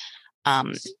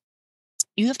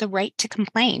 You have the right to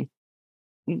complain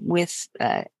with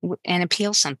and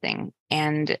appeal something,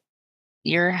 and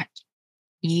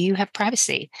you have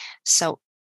privacy. So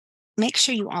make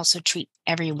sure you also treat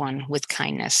everyone with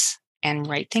kindness and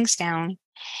write things down.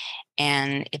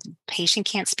 And if the patient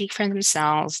can't speak for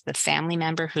themselves, the family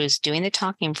member who's doing the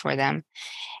talking for them,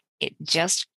 it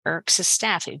just irks the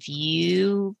staff. If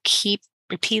you keep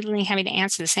repeatedly having to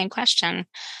answer the same question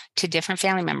to different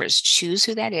family members, choose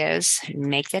who that is,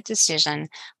 make that decision,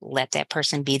 let that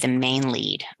person be the main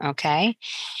lead, okay?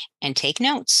 And take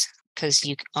notes, because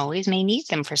you always may need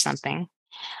them for something.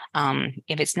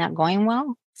 If it's not going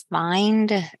well,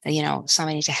 find,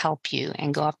 somebody to help you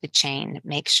and go up the chain.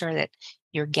 Make sure that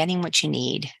you're getting what you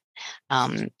need.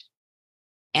 Um,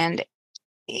 and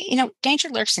danger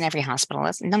lurks in every hospital.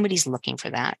 Nobody's looking for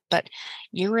that. But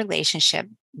your relationship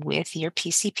with your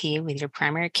PCP, with your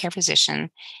primary care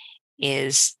physician,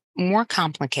 is more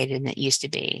complicated than it used to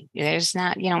be. There's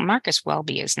not, Marcus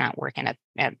Welby is not working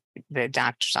at the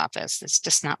doctor's office. It's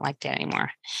just not like that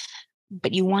anymore.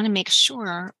 But you want to make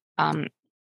sure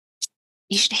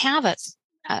you should have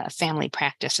a family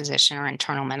practice physician or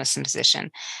internal medicine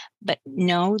physician, but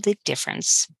know the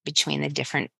difference between the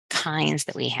different kinds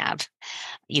that we have.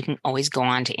 You can always go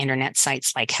on to internet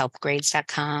sites like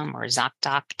healthgrades.com or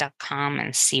ZocDoc.com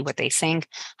and see what they think.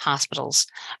 Hospitals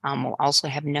will also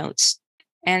have notes.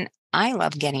 And I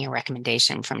love getting a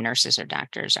recommendation from nurses or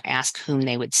doctors, or ask whom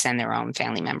they would send their own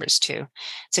family members to.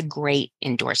 It's a great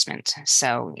endorsement.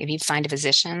 So if you find a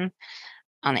physician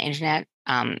on the internet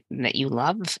that you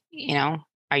love,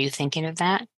 are you thinking of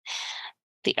that?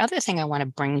 The other thing I want to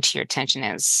bring to your attention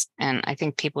is, and I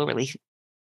think people really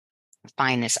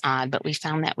find this odd, but we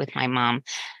found that with my mom,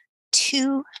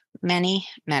 too many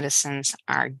medicines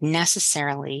are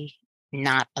necessarily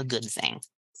not a good thing.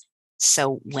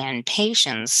 So when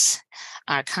patients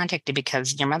are contacted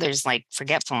because your mother's like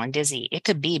forgetful and dizzy, it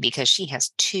could be because she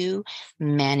has too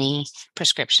many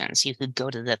prescriptions. You could go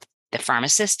to the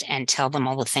pharmacist and tell them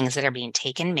all the things that are being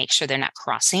taken, make sure they're not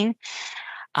crossing.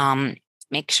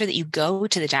 Make sure that you go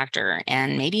to the doctor,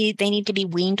 and maybe they need to be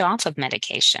weaned off of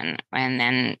medication, and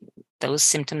then those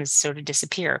symptoms sort of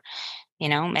disappear.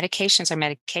 Medications are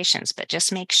medications, but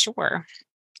just make sure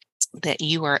that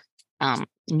you are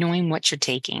knowing what you're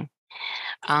taking.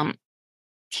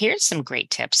 Here's some great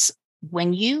tips.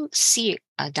 When you see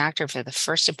a doctor for the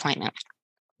first appointment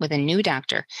with a new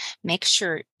doctor, make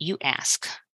sure you ask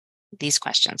these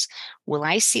questions. Will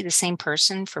I see the same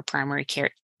person for primary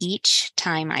care each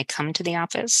time I come to the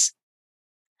office?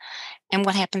 And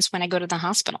what happens when I go to the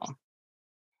hospital?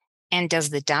 And does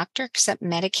the doctor accept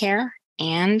Medicare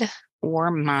and or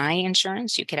my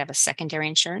insurance? You could have a secondary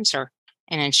insurance or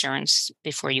an insurance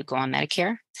before you go on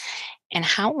Medicare. And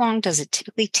how long does it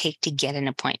typically take to get an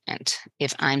appointment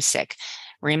if I'm sick?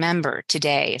 Remember,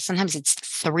 today, sometimes it's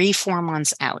 3-4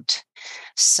 months out.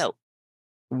 So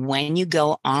when you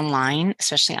go online,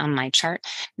 especially on my chart,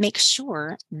 make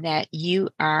sure that you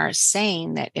are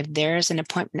saying that if there's an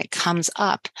appointment that comes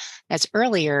up that's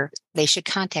earlier, they should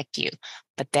contact you.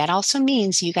 But that also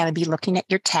means you got to be looking at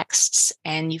your texts,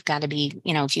 and you've got to be,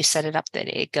 if you set it up that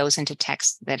it goes into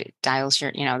text, that it dials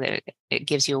your, that it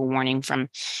gives you a warning from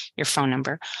your phone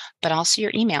number, but also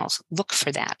your emails. Look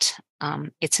for that.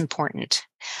 It's important.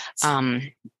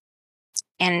 And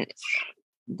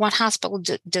what hospital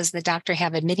does the doctor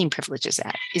have admitting privileges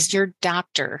at? Is your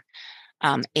doctor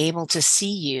able to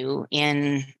see you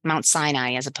in Mount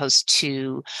Sinai as opposed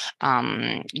to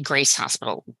Grace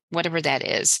Hospital, whatever that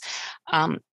is?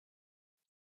 And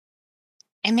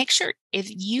make sure, if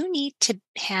you need to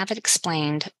have it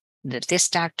explained that this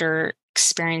doctor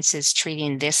experiences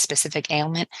treating this specific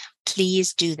ailment,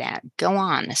 please do that. Go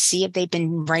on, see if they've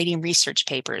been writing research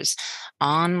papers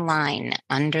online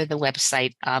under the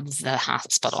website of the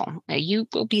hospital. You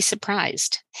will be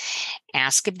surprised.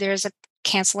 Ask if there's a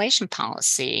cancellation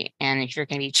policy, and if you're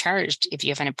going to be charged if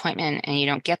you have an appointment and you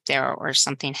don't get there or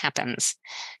something happens.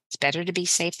 It's better to be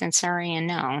safe than sorry and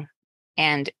know.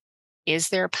 And is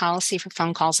there a policy for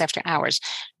phone calls after hours?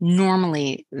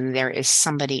 Normally, there is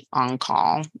somebody on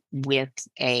call with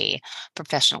a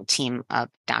professional team of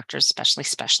doctors, especially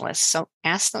specialists. So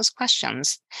ask those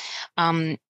questions.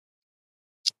 And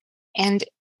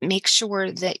make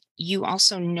sure that you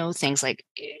also know things like,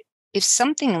 if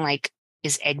something like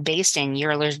is egg-based and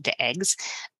you're allergic to eggs,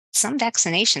 some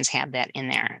vaccinations have that in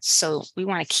there. So we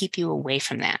want to keep you away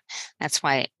from that. That's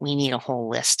why we need a whole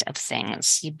list of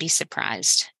things. You'd be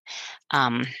surprised.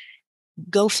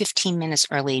 Go 15 minutes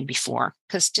early before,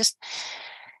 because just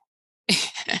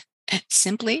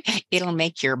simply, it'll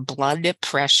make your blood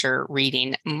pressure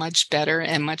reading much better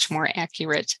and much more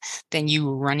accurate than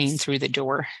you running through the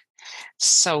door.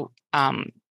 So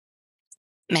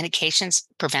medications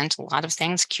prevent a lot of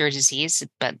things, cure disease,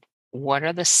 but what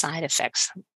are the side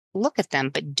effects? Look at them,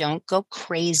 but don't go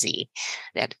crazy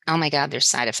that, oh my God, there's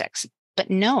side effects. But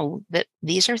know that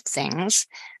these are things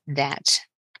that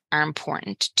are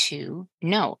important to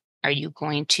know. Are you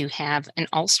going to have an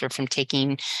ulcer from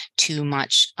taking too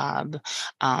much of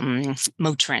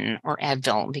Motrin or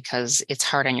Advil because it's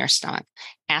hard on your stomach?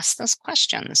 Ask those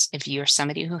questions. If you're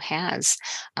somebody who has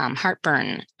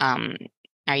heartburn,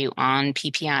 Are you on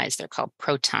PPIs? They're called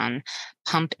proton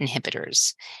pump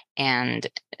inhibitors. And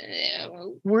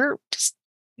we're just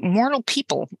mortal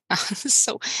people.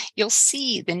 So you'll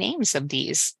see the names of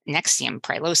these: Nexium,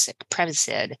 Prilosec,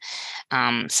 Prevacid.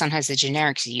 Sometimes the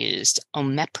generics used: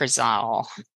 omeprazole,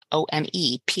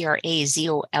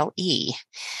 OMEPRAZOLE,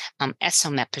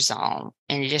 esomeprazole,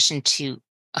 in addition to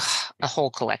a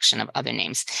whole collection of other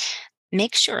names.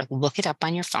 Make sure, look it up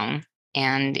on your phone.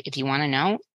 And if you want to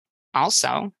know,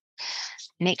 also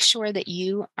make sure that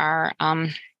you are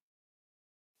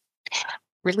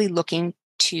really looking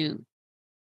to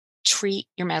treat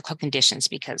your medical conditions,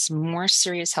 because more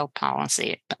serious health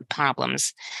policy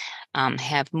problems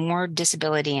have more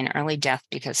disability and early death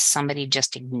because somebody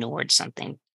just ignored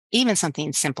something, even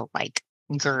something simple like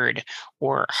GERD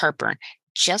or heartburn.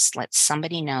 Just let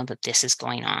somebody know that this is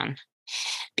going on,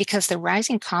 because the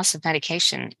rising cost of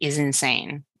medication is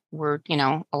insane.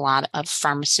 A lot of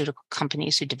pharmaceutical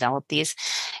companies who develop these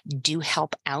do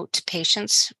help out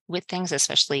patients with things,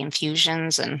 especially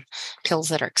infusions and pills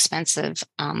that are expensive.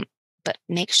 But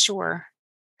make sure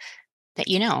that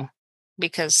you know,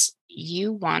 because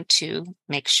you want to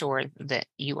make sure that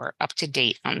you are up to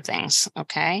date on things.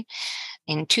 Okay.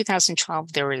 In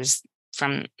 2012, there was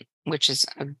which is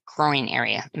a growing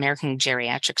area, American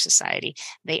Geriatric Society.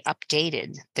 They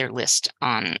updated their list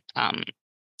on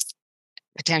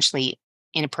potentially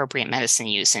inappropriate medicine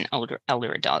use in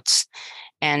elder adults.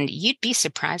 And you'd be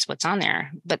surprised what's on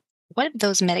there. But what if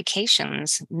those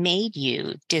medications made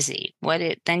you dizzy?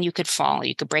 Then you could fall,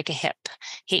 you could break a hip,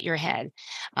 hit your head,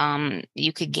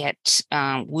 you could get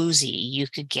woozy, you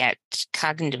could get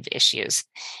cognitive issues.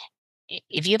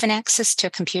 If you have an access to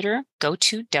a computer, go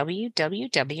to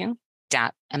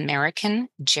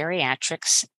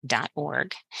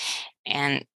www.americangeriatrics.org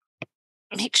and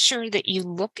make sure that you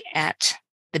look at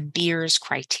the Beers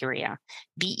criteria,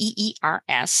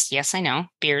 BEERS. Yes, I know,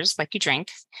 beers like you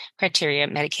drink, criteria,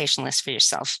 medication list for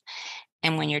yourself.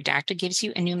 And when your doctor gives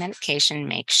you a new medication,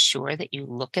 make sure that you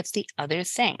look at the other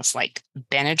things, like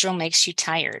Benadryl makes you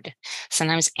tired.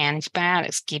 Sometimes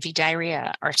antibiotics give you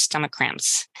diarrhea or stomach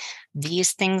cramps.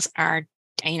 These things are,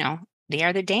 they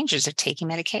are the dangers of taking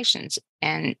medications.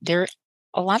 And there,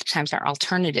 a lot of times, are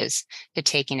alternatives to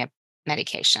taking a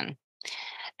medication.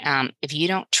 If you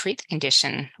don't treat the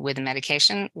condition with a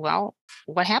medication, well,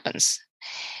 what happens?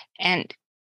 And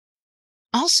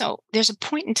also, there's a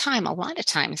point in time, a lot of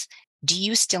times, do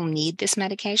you still need this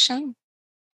medication?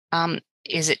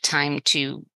 Is it time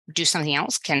to do something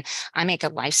else? Can I make a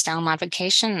lifestyle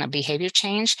modification, a behavior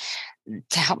change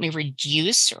to help me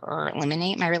reduce or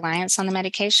eliminate my reliance on the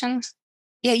medication?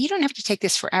 Yeah, you don't have to take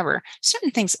this forever.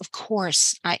 Certain things, of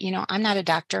course, I'm not a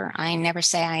doctor. I never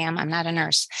say I am. I'm not a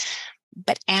nurse.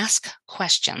 But ask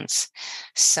questions.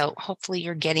 So hopefully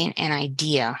you're getting an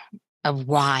idea of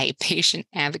why patient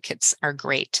advocates are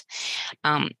great.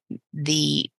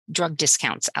 The drug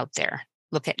discounts out there.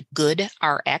 Look at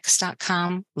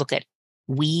goodrx.com. Look at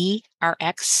werx.org,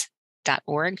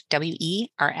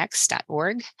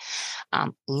 werx.org,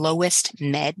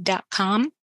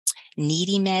 lowestmed.com,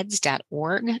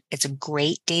 needymeds.org. It's a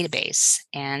great database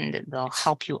and they'll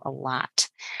help you a lot.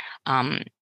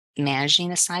 Managing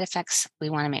the side effects, we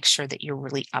want to make sure that you're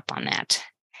really up on that.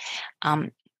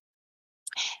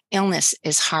 Illness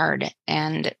is hard,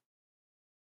 and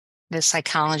the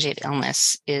psychology of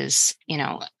illness is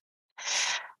a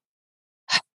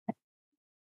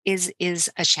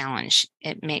challenge.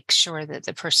 It makes sure that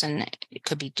the person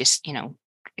could be just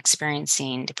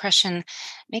experiencing depression.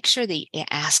 Make sure that you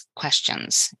ask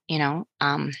questions. Where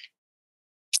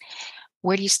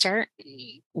do you start?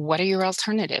 What are your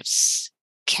alternatives?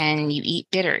 Can you eat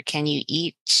bitter? Can you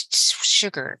eat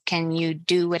sugar? Can you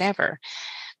do whatever?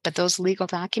 But those legal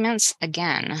documents,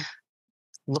 again,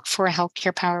 look for a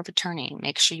healthcare power of attorney.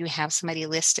 Make sure you have somebody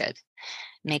listed.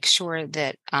 Make sure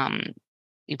that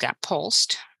you've got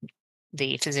POLST,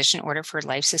 the physician order for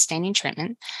life-sustaining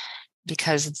treatment,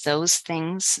 because those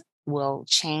things will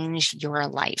change your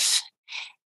life.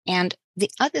 And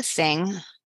the other thing,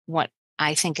 what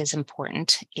I think is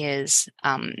important, is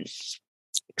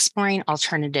exploring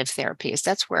alternative therapies.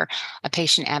 That's where a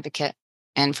patient advocate,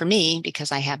 and for me,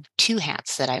 because I have two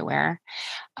hats that I wear,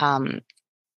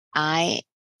 I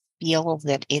feel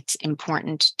that it's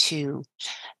important to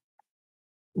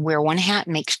wear one hat,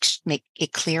 make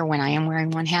it clear when I am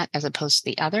wearing one hat as opposed to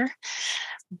the other.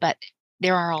 But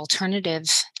there are alternative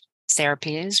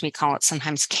therapies. We call it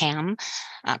sometimes CAM,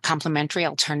 complementary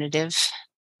alternative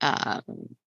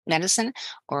medicine,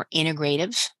 or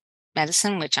integrative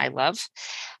medicine, which I love.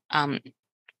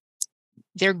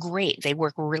 they're great. They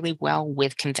work really well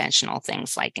with conventional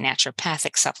things like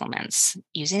naturopathic supplements,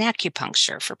 using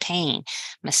acupuncture for pain,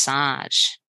 massage,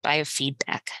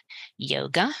 biofeedback,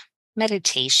 yoga,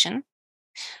 meditation,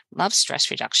 love stress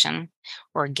reduction,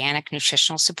 organic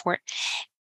nutritional support.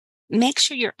 Make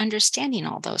sure you're understanding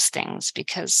all those things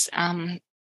because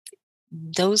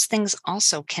those things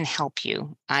also can help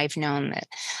you. I've known that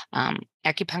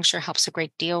acupuncture helps a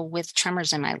great deal with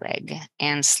tremors in my leg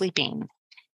and sleeping.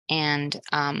 And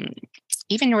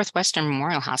even Northwestern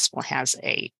Memorial Hospital has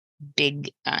a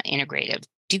big integrative,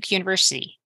 Duke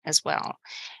University as well.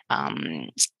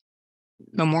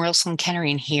 Memorial Sloan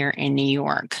Kettering here in New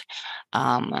York.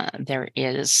 There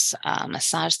is a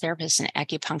massage therapist and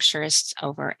acupuncturist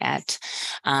over at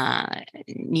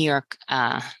New York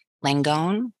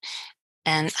Langone.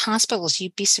 And hospitals,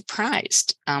 you'd be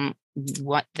surprised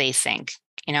what they think.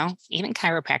 Even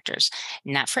chiropractors,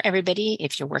 not for everybody.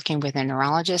 If you're working with a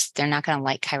neurologist, they're not going to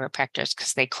like chiropractors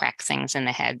because they crack things in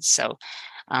the head. So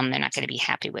they're not going to be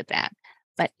happy with that.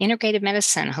 But integrative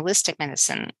medicine, holistic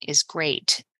medicine is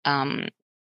great.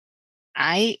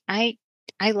 I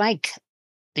like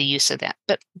the use of that,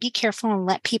 but be careful and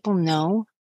let people know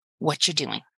what you're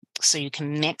doing so you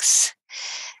can mix.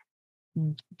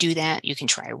 Do that. You can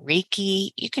try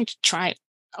Reiki. You can try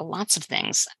lots of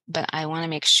things, but I want to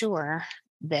make sure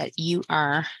that you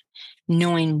are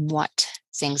knowing what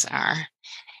things are.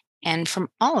 And from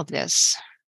all of this,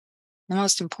 the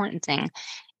most important thing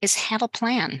is have a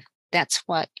plan. That's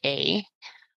what a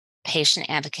patient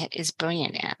advocate is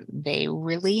brilliant at. They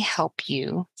really help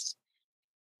you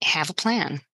have a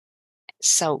plan.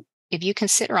 So if you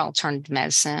consider alternative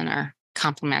medicine or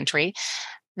complementary,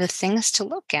 the things to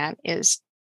look at is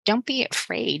don't be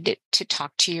afraid to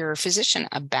talk to your physician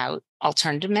about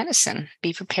alternative medicine.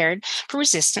 Be prepared for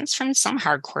resistance from some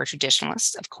hardcore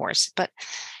traditionalists, of course, but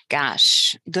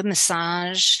gosh, good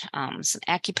massage, some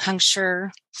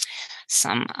acupuncture,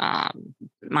 some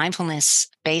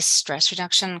mindfulness-based stress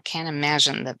reduction. Can't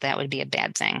imagine that would be a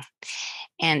bad thing.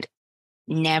 And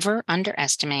never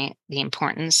underestimate the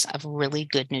importance of really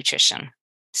good nutrition.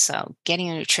 So getting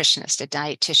a nutritionist, a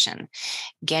dietitian,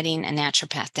 getting a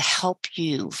naturopath to help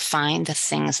you find the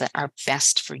things that are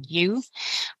best for you,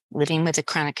 living with a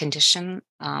chronic condition.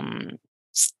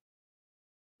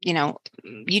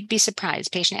 You'd be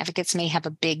surprised. Patient advocates may have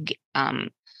a big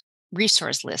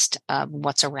resource list of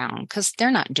what's around because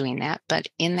they're not doing that. But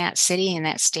in that city, in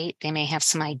that state, they may have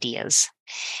some ideas.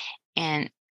 And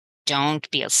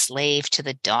don't be a slave to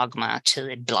the dogma, to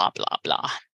the blah, blah, blah.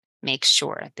 Make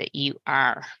sure that you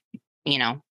are,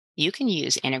 you can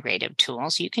use integrative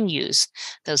tools. You can use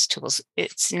those tools.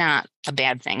 It's not a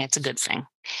bad thing. It's a good thing.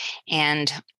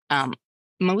 And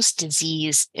most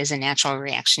disease is a natural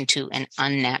reaction to an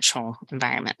unnatural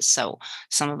environment. So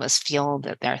some of us feel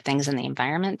that there are things in the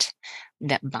environment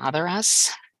that bother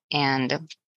us.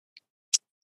 And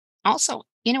also,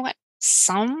 you know what?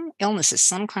 Some illnesses,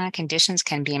 some chronic conditions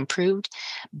can be improved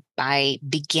by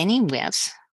beginning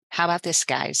with, how about this,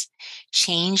 guys?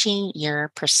 Changing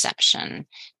your perception,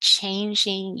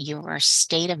 changing your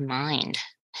state of mind.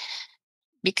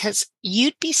 Because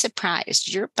you'd be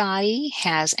surprised, your body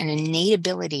has an innate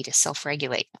ability to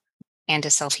self-regulate and to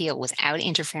self-heal without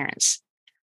interference.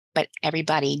 But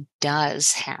everybody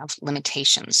does have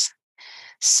limitations.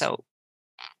 So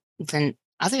the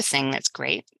other thing that's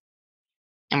great,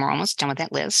 and we're almost done with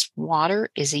that list, water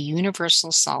is a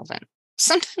universal solvent.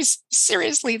 Sometimes,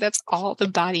 seriously, that's all the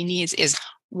body needs is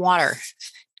water.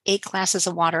 8 glasses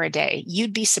of water a day.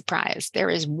 You'd be surprised.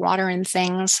 There is water in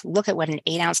things. Look at what an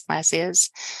 8-ounce glass is.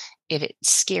 If it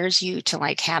scares you to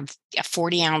have a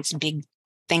 40-ounce big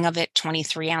thing of it,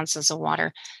 23 ounces of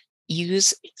water,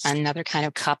 use another kind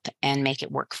of cup and make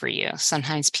it work for you.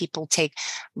 Sometimes people take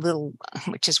little,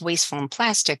 which is wasteful in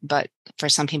plastic, but for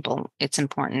some people it's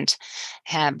important,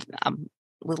 have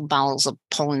little bottles of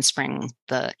Poland Spring,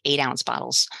 the 8-ounce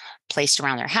bottles placed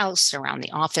around their house, around the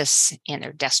office, in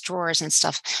their desk drawers and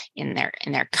stuff, in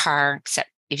their car. Except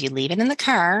if you leave it in the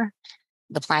car,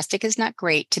 the plastic is not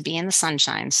great to be in the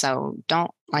sunshine. So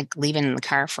don't leave it in the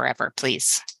car forever,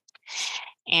 please.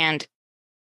 And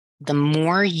the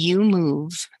more you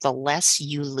move, the less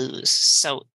you lose.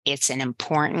 So it's an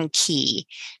important key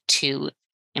to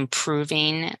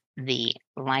improving the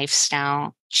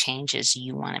lifestyle changes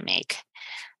you want to make.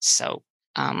 So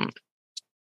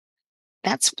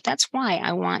that's why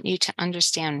I want you to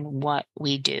understand what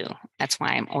we do. That's why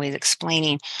I'm always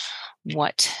explaining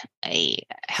what a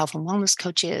health and wellness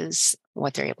coach is,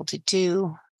 what they're able to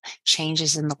do,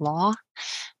 changes in the law,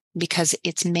 because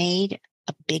it's made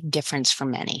a big difference for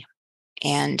many.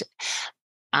 And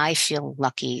I feel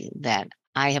lucky that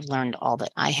I have learned all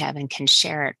that I have and can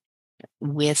share it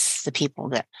with the people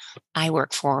that I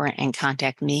work for and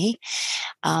contact me.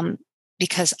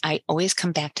 Because I always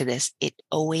come back to this. It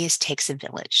always takes a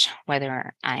village,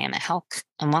 whether I am a health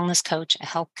and wellness coach, a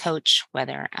health coach,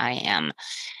 whether I am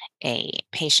a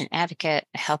patient advocate,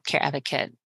 a healthcare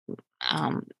advocate.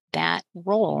 That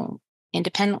role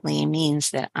independently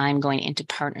means that I'm going into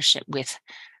partnership with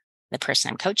the person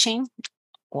I'm coaching,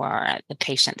 or the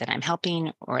patient that I'm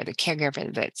helping, or the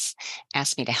caregiver that's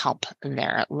asked me to help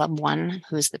their loved one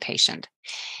who's the patient.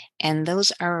 And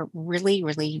those are really,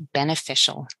 really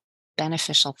beneficial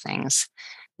things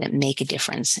that make a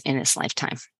difference in this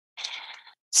lifetime.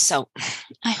 So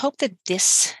I hope that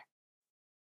this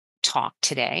talk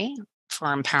today for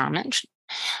empowerment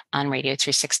on Radio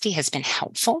 360 has been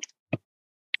helpful.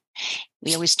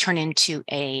 We always turn into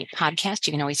a podcast.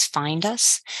 You can always find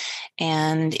us.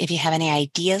 And if you have any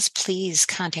ideas, please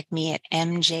contact me at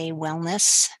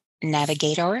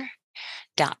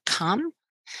mjwellnessnavigator.com.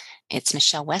 It's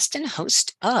Michele Weston,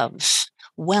 host of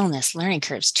Wellness Learning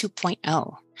Curves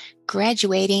 2.0,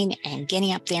 graduating and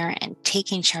getting up there and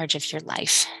taking charge of your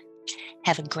life.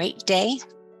 Have a great day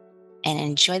and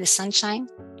enjoy the sunshine.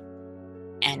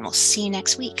 And we'll see you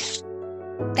next week.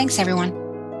 Thanks, everyone.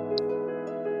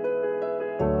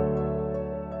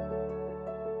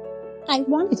 I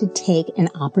wanted to take an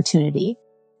opportunity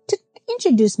to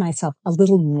introduce myself a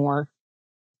little more.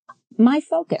 My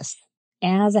focus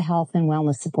as a health and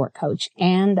wellness support coach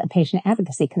and a patient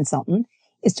advocacy consultant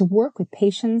is to work with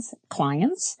patients,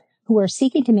 clients who are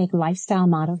seeking to make lifestyle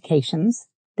modifications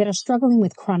that are struggling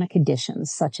with chronic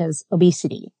conditions such as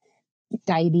obesity,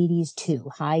 diabetes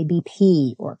 2, high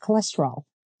BP or cholesterol,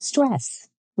 stress,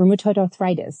 rheumatoid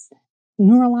arthritis,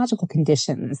 neurological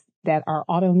conditions that are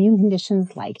autoimmune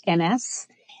conditions like MS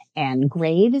and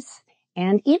Graves,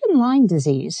 and even Lyme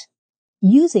disease,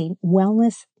 using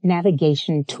wellness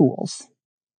navigation tools.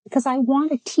 Because I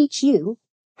want to teach you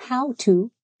how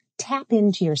to tap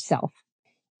into yourself.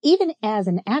 Even as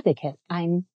an advocate,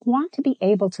 I want to be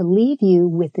able to leave you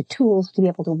with the tools to be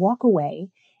able to walk away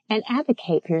and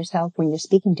advocate for yourself when you're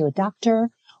speaking to a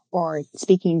doctor or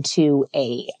speaking to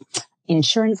a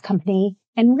insurance company,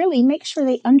 and really make sure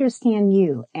they understand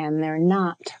you and they're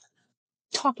not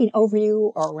talking over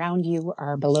you or around you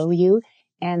or below you,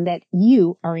 and that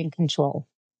you are in control.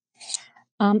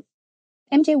 MJ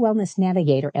Wellness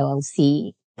Navigator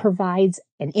LLC provides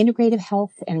an integrative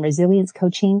health and resilience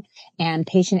coaching and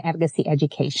patient advocacy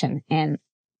education. And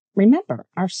remember,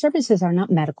 our services are not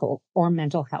medical or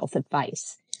mental health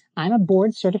advice. I'm a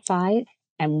board certified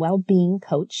and well-being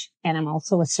coach, and I'm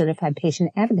also a certified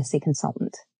patient advocacy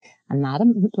consultant. I'm not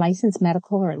a licensed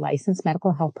medical or licensed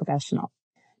mental health professional.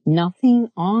 Nothing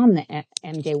on the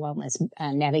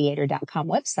mjwellnessnavigator.com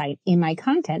website in my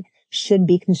content should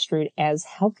be construed as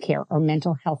healthcare or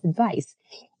mental health advice.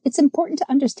 It's important to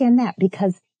understand that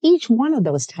because each one of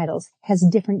those titles has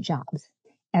different jobs.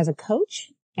 As a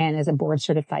coach and as a board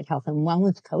certified health and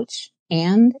wellness coach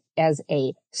and as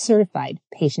a certified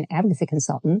patient advocacy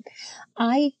consultant,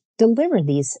 I deliver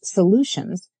these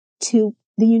solutions to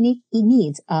the unique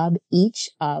needs of each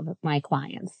of my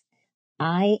clients.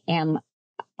 I am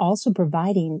also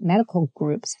providing medical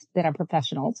groups that are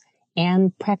professionals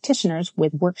and practitioners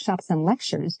with workshops and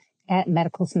lectures at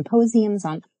medical symposiums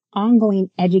on ongoing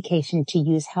education to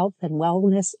use health and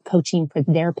wellness coaching for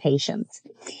their patients.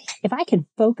 If I can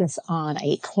focus on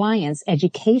a client's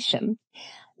education,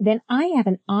 then I have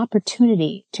an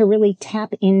opportunity to really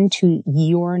tap into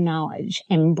your knowledge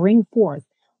and bring forth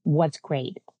what's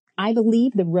great. I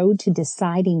believe the road to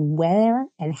deciding where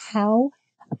and how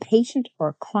a patient or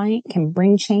a client can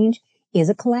bring change is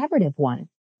a collaborative one.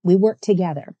 We work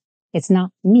together. It's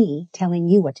not me telling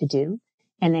you what to do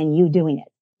and then you doing it.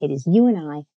 It is you and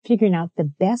I figuring out the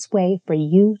best way for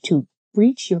you to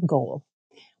reach your goal.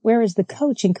 Whereas the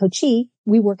coach and coachee,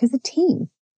 we work as a team.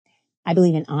 I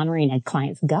believe in honoring a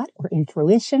client's gut or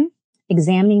intuition,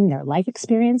 examining their life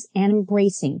experience, and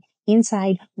embracing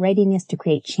inside readiness to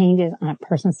create changes on a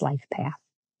person's life path.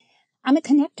 I'm a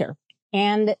connector,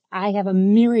 and I have a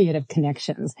myriad of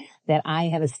connections that I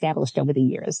have established over the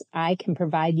years. I can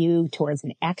provide you towards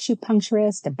an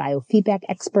acupuncturist, a biofeedback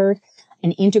expert,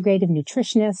 an integrative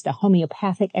nutritionist, a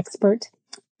homeopathic expert,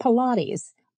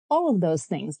 Pilates, all of those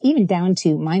things, even down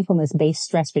to mindfulness-based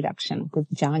stress reduction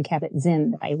with John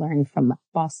Kabat-Zinn that I learned from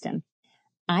Boston.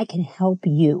 I can help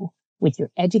you with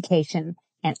your education,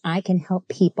 and I can help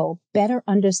people better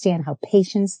understand how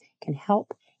patients can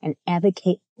help and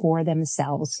advocate for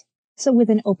themselves. So with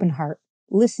an open heart,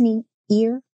 listening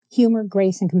ear, humor,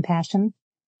 grace, and compassion,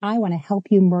 I want to help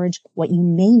you merge what you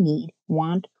may need,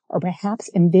 want, or perhaps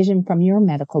envision from your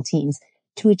medical teams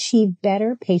to achieve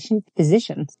better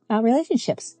patient-physician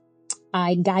relationships.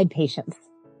 I guide patients,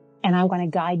 and I want to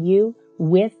guide you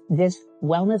with this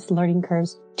Wellness Learning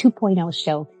Curves 2.0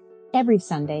 show every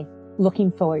Sunday.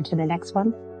 Looking forward to the next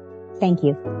one. Thank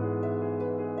you.